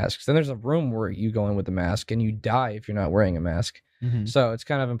everything has masks. Then there's a room where you go in with a mask and you die if you're not wearing a mask. Mm-hmm. So it's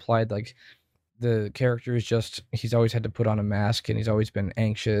kind of implied like the character is just, he's always had to put on a mask and he's always been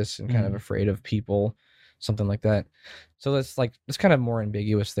anxious and kind of afraid of people, something like that. So that's like, it's kind of more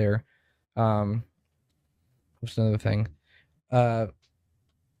ambiguous there. What's another thing? Why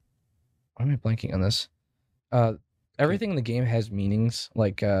am I blanking on this? Everything in the game has meanings.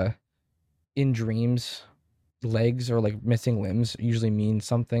 Like in dreams, legs or like missing limbs usually mean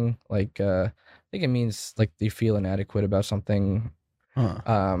something. Like I think it means like they feel inadequate about something.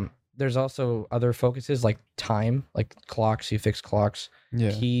 There's also other focuses like time, like clocks. You fix clocks,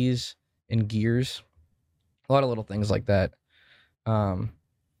 keys and gears. A lot of little things like that. I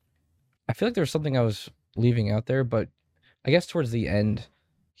feel like there's something I was leaving out there, but I guess towards the end,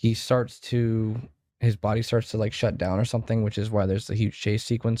 his body starts to like shut down or something, which is why there's the huge chase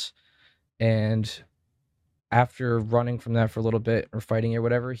sequence. And after running from that for a little bit or fighting or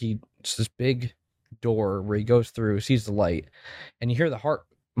whatever, it's this big door where he goes through, sees the light, and you hear the heart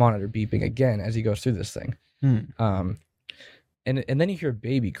monitor beeping again as he goes through this thing. And then you hear a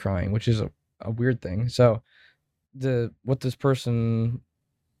baby crying, which is a weird thing. So what this person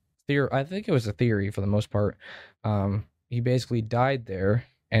I think it was a theory for the most part. He basically died there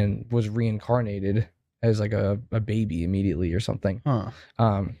and was reincarnated as like a baby immediately or something.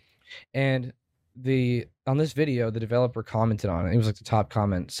 And on this video, the developer commented on it. It was like the top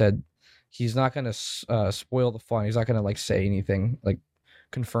comment said he's not going to spoil the fun. He's not going to like say anything, like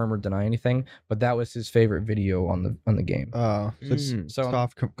confirm or deny anything. But that was his favorite video on the game. So it's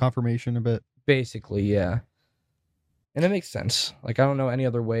soft confirmation a bit. Basically, yeah. And it makes sense. Like I don't know any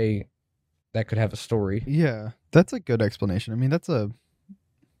other way that could have a story. Yeah, that's a good explanation. I mean,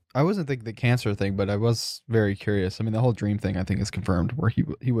 I wasn't thinking the cancer thing, but I was very curious. I mean, the whole dream thing I think is confirmed where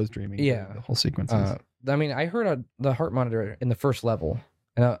he was dreaming. Yeah, the whole sequences. I mean, I heard the heart monitor in the first level,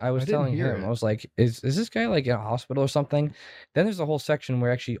 and I was telling him, I was like, "Is this guy like in a hospital or something?" Then there's a whole section where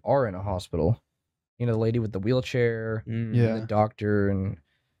we actually are in a hospital. You know, the lady with the wheelchair, and the doctor, and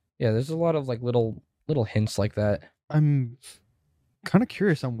there's a lot of like little hints like that. I'm kind of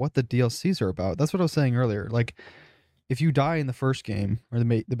curious on what the DLCs are about. That's what I was saying earlier. Like, if you die in the first game or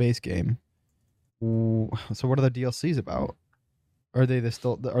the base game, so what are the DLCs about? Are they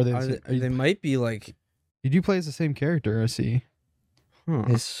They might be like. Did you play as the same character? I see.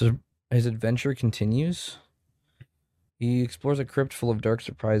 His adventure continues. He explores a crypt full of dark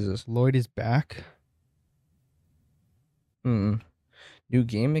surprises. Lloyd is back. New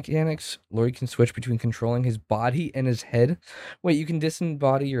game mechanics. Lloyd can switch between controlling his body and his head. Wait, you can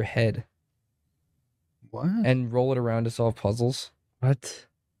disembody your head. What? And roll it around to solve puzzles. What?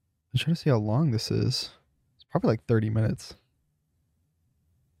 I'm trying to see how long this is. It's probably like 30 minutes.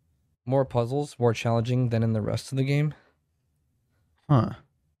 More puzzles, more challenging than in the rest of the game.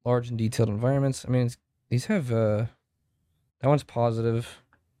 Large and detailed environments. I mean, these have that one's positive,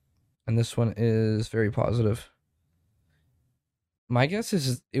 and this one is very positive. My guess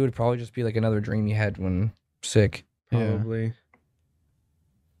is it would probably just be like another dream you had when sick. Probably.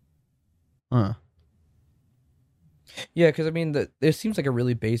 Yeah, because I mean, it seems like a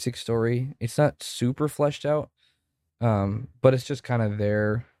really basic story. It's not super fleshed out, but it's just kind of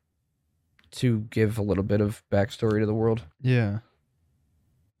there to give a little bit of backstory to the world. Yeah.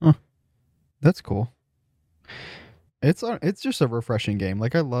 That's cool. It's just a refreshing game.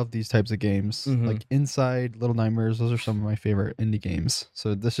 Like, I love these types of games. Like Inside, Little Nightmares, those are some of my favorite indie games.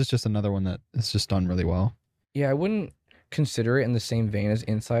 So this is just another one that is just done really well. Yeah, I wouldn't consider it in the same vein as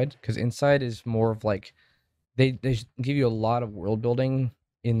Inside, because Inside is more of like they give you a lot of world building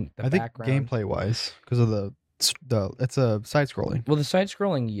in the background. I think gameplay wise, because of the It's a side scrolling. Well, the side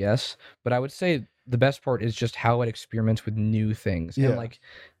scrolling, yes, but I would say the best part is just how it experiments with new things Yeah. and like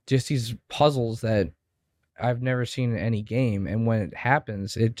just these puzzles that I've never seen in any game, and when it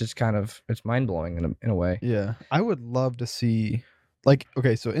happens, it just kind of it's mind blowing in a way. Yeah, I would love to see, like,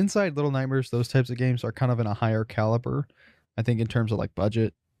 okay, so Inside Little Nightmares, those types of games are kind of in a higher caliber, I think, in terms of like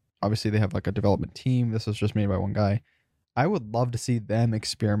budget. Obviously, they have like a development team. This was just made by one guy. I would love to see them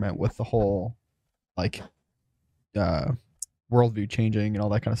experiment with the whole, like, worldview changing and all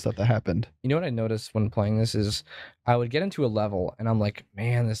that kind of stuff that happened. You know what I noticed when playing this is I would get into a level and I'm like,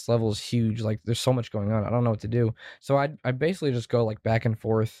 man, this level is huge. Like there's so much going on. I don't know what to do. So I basically just go like back and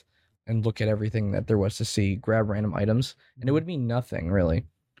forth and look at everything that there was to see, grab random items, and it would mean nothing really.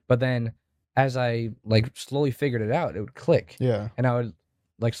 But then as I like slowly figured it out, it would click. Yeah. And I would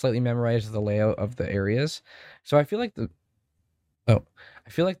like slightly memorize the layout of the areas. So I feel like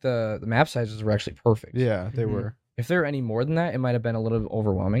the map sizes were actually perfect. Yeah, they Mhm. were. If there were any more than that, it might have been a little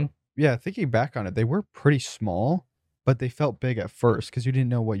overwhelming. Yeah, thinking back on it, they were pretty small, but they felt big at first because you didn't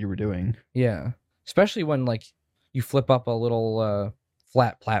know what you were doing. Yeah. Especially when like you flip up a little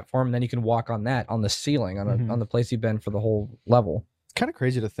flat platform and then you can walk on that on the ceiling on the place you've been for the whole level. It's kind of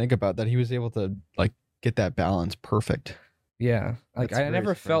crazy to think about that he was able to like get that balance perfect. Yeah. Like That's I very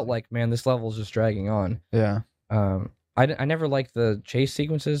never felt surprising. like, man, this level's just dragging on. Yeah. I never liked the chase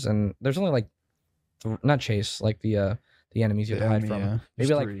sequences, and there's only like not chase, like the enemies you have to hide from. Yeah. Maybe There's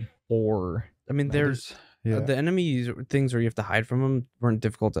like 3. 4. I mean, there's Yeah. the enemies things where you have to hide from them weren't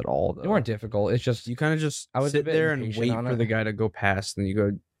difficult at all. Though. They weren't difficult. It's just You kind of just I was a sit bit there and impatient wait on for it. the guy to go past, and you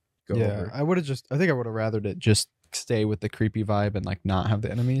go yeah. over. I think I would have rathered it just stay with the creepy vibe and like not have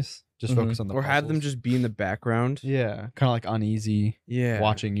the enemies. Just Mhm. focus on the Or have them puzzles. just be in the background. Yeah, kind of like uneasy Yeah.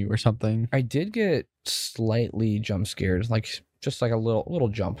 watching you or something. I did get slightly jump scared, like just like a little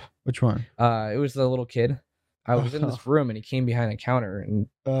jump. Which one? It was the little kid. I was in this room and he came behind a counter and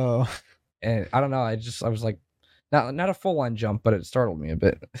Oh, I don't know. I was like, not a full on jump, but it startled me a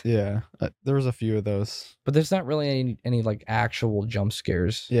bit. yeah. There was a few of those. But there's not really any like actual jump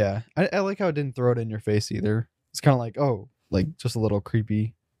scares. Yeah, I like how it didn't throw it in your face either. It's kind of like, oh, like just a little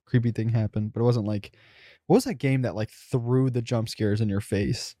creepy thing happened, but it wasn't like, what was that game that like threw the jump scares in your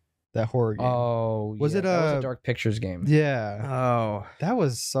face? That horror game. Oh, Was yeah, it, that was a Dark Pictures game? Yeah, Oh, that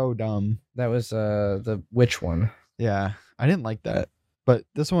was so dumb. That was the witch one. Yeah, I didn't like that. But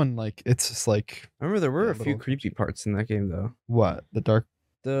this one, like, it's just like, I remember there were Yeah, a few little- creepy parts in that game though. what? The dark.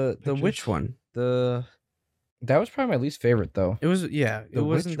 The Pictures? witch one. That was probably my least favorite though. It was The it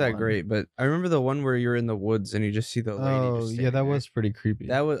wasn't witch that one. great, but I remember the one where you're in the woods and you just see the lady. Oh, just yeah, standing that there. was pretty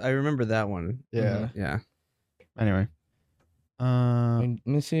creepy. I remember that one. yeah. Yeah. Anyway. I mean,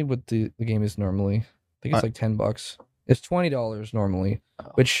 let me see what the game is normally. I think it's like $10. It's $20 normally,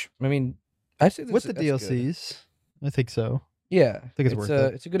 which I mean, I say with the that's good. DLCs, I think so. Yeah, think it's worth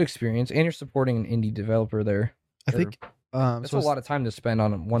it. It's a good experience, and you're supporting an indie developer there. I Sure. think. That's so a it's- lot of time to spend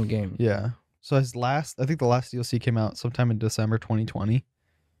on one game. Yeah. So I think the last DLC came out sometime in December 2020,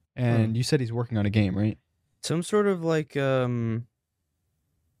 and you said he's working on a game, right? Some sort of like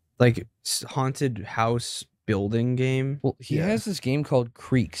haunted house building game. Well, he Yeah. has this game called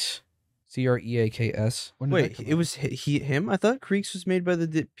Creaks, Creaks. When did that Wait, come it out? was him? I thought Creeks was made by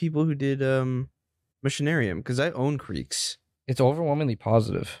the people who did Machinarium, because I own Creeks. It's overwhelmingly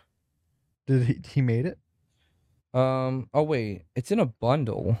positive. Did he made it? Oh wait, it's in a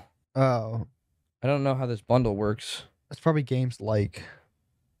bundle. Oh, I don't know how this bundle works. it's probably games like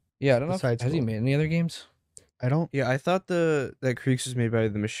Yeah, I don't know. Besides Has he Will. made any other games? I don't. Yeah, I thought that Creeks was made by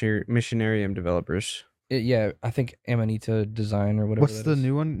the Machinarium developers. Yeah, I think Amanita Design or whatever. What's that the is.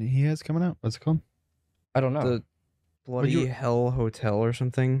 new one he has coming out? What's it called? I don't know. The Bloody you- Hell Hotel or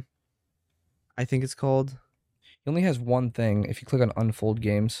something. I think it's called. He only has one thing. If you click on Unfold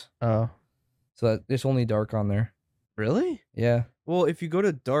Games, Oh, so that there's only Dark on there. Really? Yeah. Well, if you go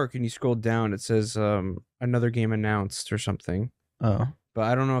to Dark and you scroll down, it says another game announced or something. oh. But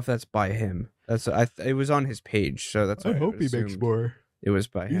I don't know if that's by him. It was on his page, so that's why assumed more. It was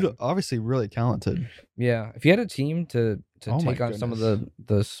by He's him. obviously really talented. Yeah. If you had a team to Oh my take on some of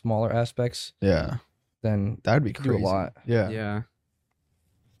the smaller aspects, Yeah, then that'd be you could do crazy. a lot. Yeah, Yeah.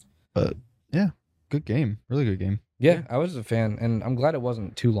 but yeah, good game, really good game. Yeah, I was a fan, and I'm glad it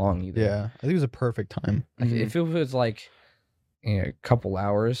wasn't too long either. Yeah, I think it was a perfect time. Like, if it was like a couple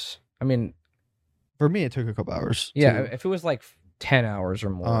hours, I mean, For me, it took a couple hours. yeah, too. if it was like 10 hours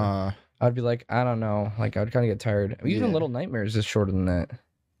or more, I'd be like, I don't know, like I'd kind of get tired. Even Yeah. Little Nightmares is shorter than that.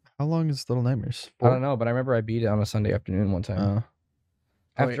 How long is Little Nightmares? I don't know, but I remember I beat it on a Sunday afternoon one time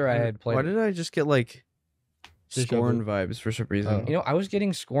after I had played. Why it. did I just get like Deja Scorn vu. vibes for some reason? Oh. You know, I was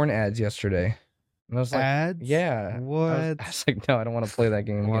getting Scorn ads yesterday. And I was like, Ads? yeah. What? I was like, no, I don't want to play that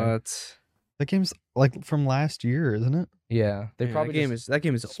game again. What? That game's like from last year, isn't it? Yeah, they Man, probably that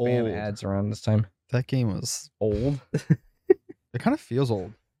game is spam old. ads around this time. That game was. Old. It kind of feels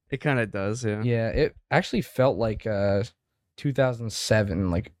old. It kind of does, yeah. Yeah, it actually felt like 2007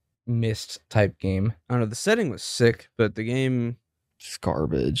 like Myst type game. I don't know. The setting was sick, but the game. It's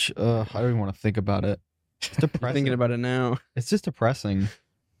garbage. I don't even want to think about it. It's depressing. Thinking about it now, It's just depressing.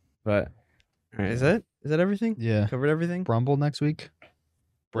 but all right, is that everything? Yeah. Covered everything. Brumble next week.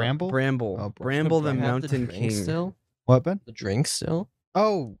 Bramble. Bramble. Oh, Bramble the Have Mountain drinks King. still? What, Ben? The drinks still?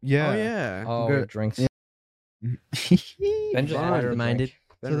 Oh yeah. Oh yeah. Oh, good. drinks. Yeah. Ben just Fine. wanted to Reminded. drink.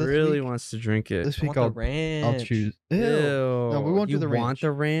 Ben So this really week- wants to drink it. This I week want the I'll ranch. choose. Ew. No, we won't do You the want ranch.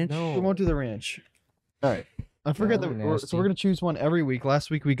 the ranch? No. We won't do the ranch. All right. I forget Oh, that. nasty. So we're gonna choose one every week. Last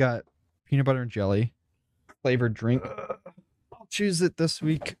week we got peanut butter and jelly flavored drink. I'll choose it this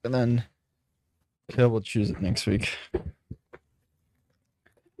week, and then Caleb will choose it next week.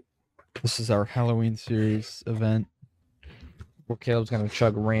 This is our Halloween series event. Where Caleb's gonna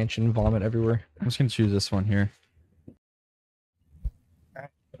chug ranch and vomit everywhere. I'm just gonna choose this one here.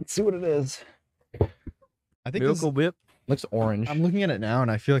 Let's see what it is. I think this, Miracle Whip. Looks orange. I'm looking at it now, and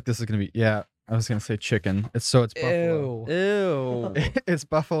I feel like this is gonna be. Yeah, I was gonna say chicken. It's buffalo. Ew. Ew. It's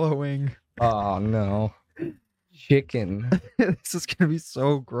buffalo wing. Oh no. Chicken. This is gonna be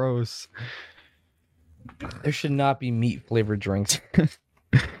so gross. There should not be meat flavored drinks.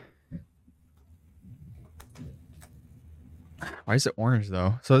 Why is it orange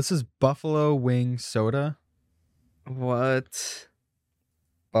though? So this is buffalo wing soda. What?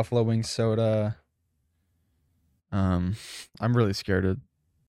 Buffalo wing soda. I'm really scared of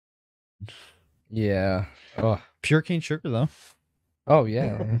Yeah. Oh. pure cane sugar though. Oh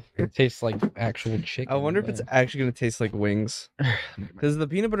yeah. It tastes like actual chicken. I wonder if it's actually gonna taste like wings. Because the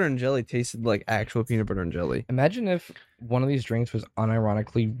peanut butter and jelly tasted like actual peanut butter and jelly. Imagine if one of these drinks was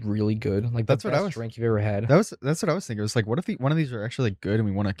unironically really good. Like That's the what I best was- drink you've ever had. That's what I was thinking. It was like, what if one of these are actually good and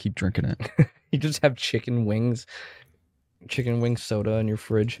we want to keep drinking it? You just have chicken wing soda in your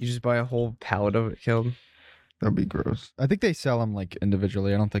fridge. You just buy a whole pallet of it, killed. That'd be gross. I think they sell them like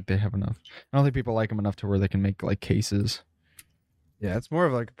individually. I don't think they have enough. I don't think people like them enough to where they can make like cases. Yeah, it's more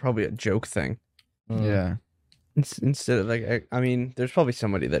of like probably a joke thing. Mm. Yeah. Instead of like, I mean, there's probably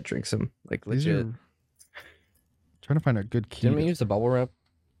somebody that drinks them like These legit. are- Trying to find a good key. Didn't we use the bubble wrap?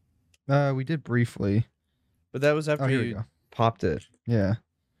 We did briefly. But that was after Oh, here we you go. popped it. Yeah.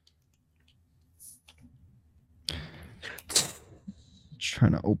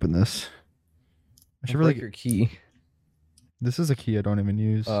 Trying to open this. I should really. Break your key. This is a key I don't even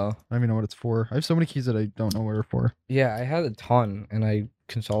use. I Oh. don't even know what it's for. I have so many keys that I don't know what they're for. Yeah, I had a ton and I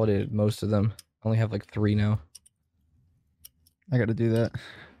consolidated most of them. I only have like 3 now. I got to do that.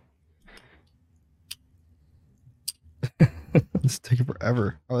 It's taking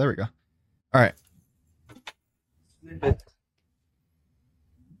forever. Oh, there we go. All right.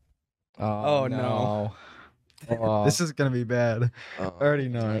 Oh, no. Oh. This is gonna be bad. I already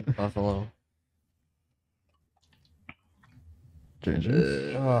know it. Buffalo.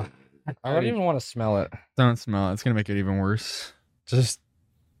 Ginger. Ugh. I don't even want to smell it. Don't smell it. It's gonna make it even worse. Just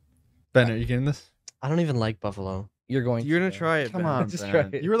Ben, are you getting this? I don't even like buffalo. You're going. You're gonna to. try it. Come Ben. on, Just Ben. try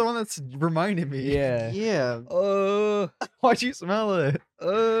it. You were the one that's reminding me. Yeah. Yeah. Why'd you smell it?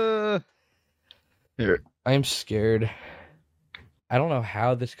 Here. I am scared. I don't know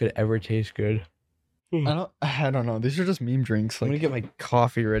how this could ever taste good. I don't know. These are just meme drinks. I'm Like, gonna get my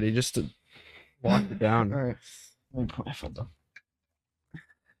coffee ready just to walk it down. all right. Let me put my phone down.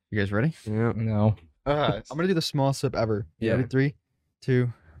 You guys ready? Yeah. No. I'm gonna do the smallest sip ever. You Yeah. ready? 3,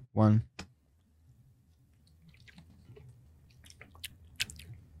 2, 1.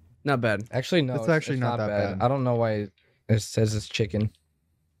 Not bad. Actually, no. It's actually not that bad. I don't know why it says it's chicken.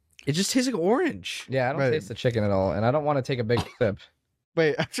 It just tastes like orange. Yeah, I don't Right. taste the chicken at all, and I don't want to take a big sip.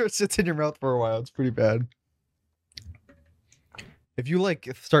 Wait, after it sits in your mouth for a while, it's pretty bad. If you like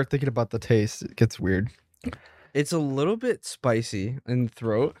start thinking about the taste, it gets weird. It's a little bit spicy in the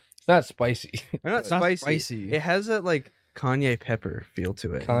throat. It's not spicy. Or not It's not spicy. spicy. It has that like cayenne pepper feel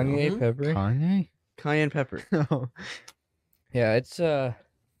to it. Kanye Mhm. pepper. Kanye? Cayenne pepper. No. Yeah, it's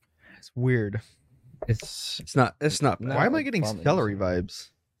It's weird. it's It's not bad. No. Why am I like getting vomit. celery vibes?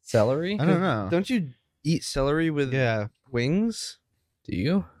 celery. I don't know. Don't you eat celery with Yeah. wings? Do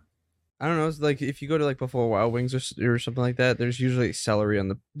you? I don't know. It's like if you go to like Buffalo Wild Wings or something like that, there's usually celery on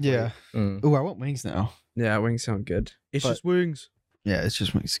the. Yeah. Mm. Ooh, I want wings now. Yeah, wings sound good. It's But- just wings. Yeah, it's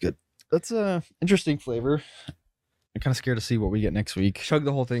just wings. Good. That's a interesting flavor. I'm kind of scared to see what we get next week. Chug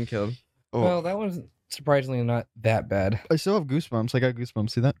the whole thing, killed. Oh, Well, that was surprisingly not that bad. I still have goosebumps. I got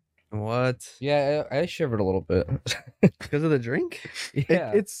goosebumps. See that? What? Yeah, I shivered a little bit. Because of the drink?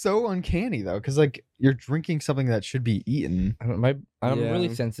 Yeah, It's so uncanny though, because like you're drinking something that should be eaten. I'm really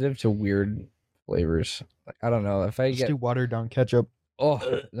Yeah. sensitive to weird flavors. Like, I don't know if I Just get. do watered down ketchup.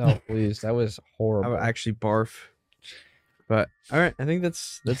 Oh no, please! That was I horrible. would actually barf. But all right, I think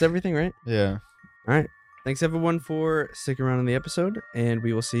that's everything, right? Yeah. All right. Thanks everyone for sticking around in the episode, and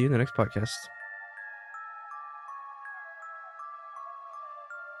we will see you in the next podcast.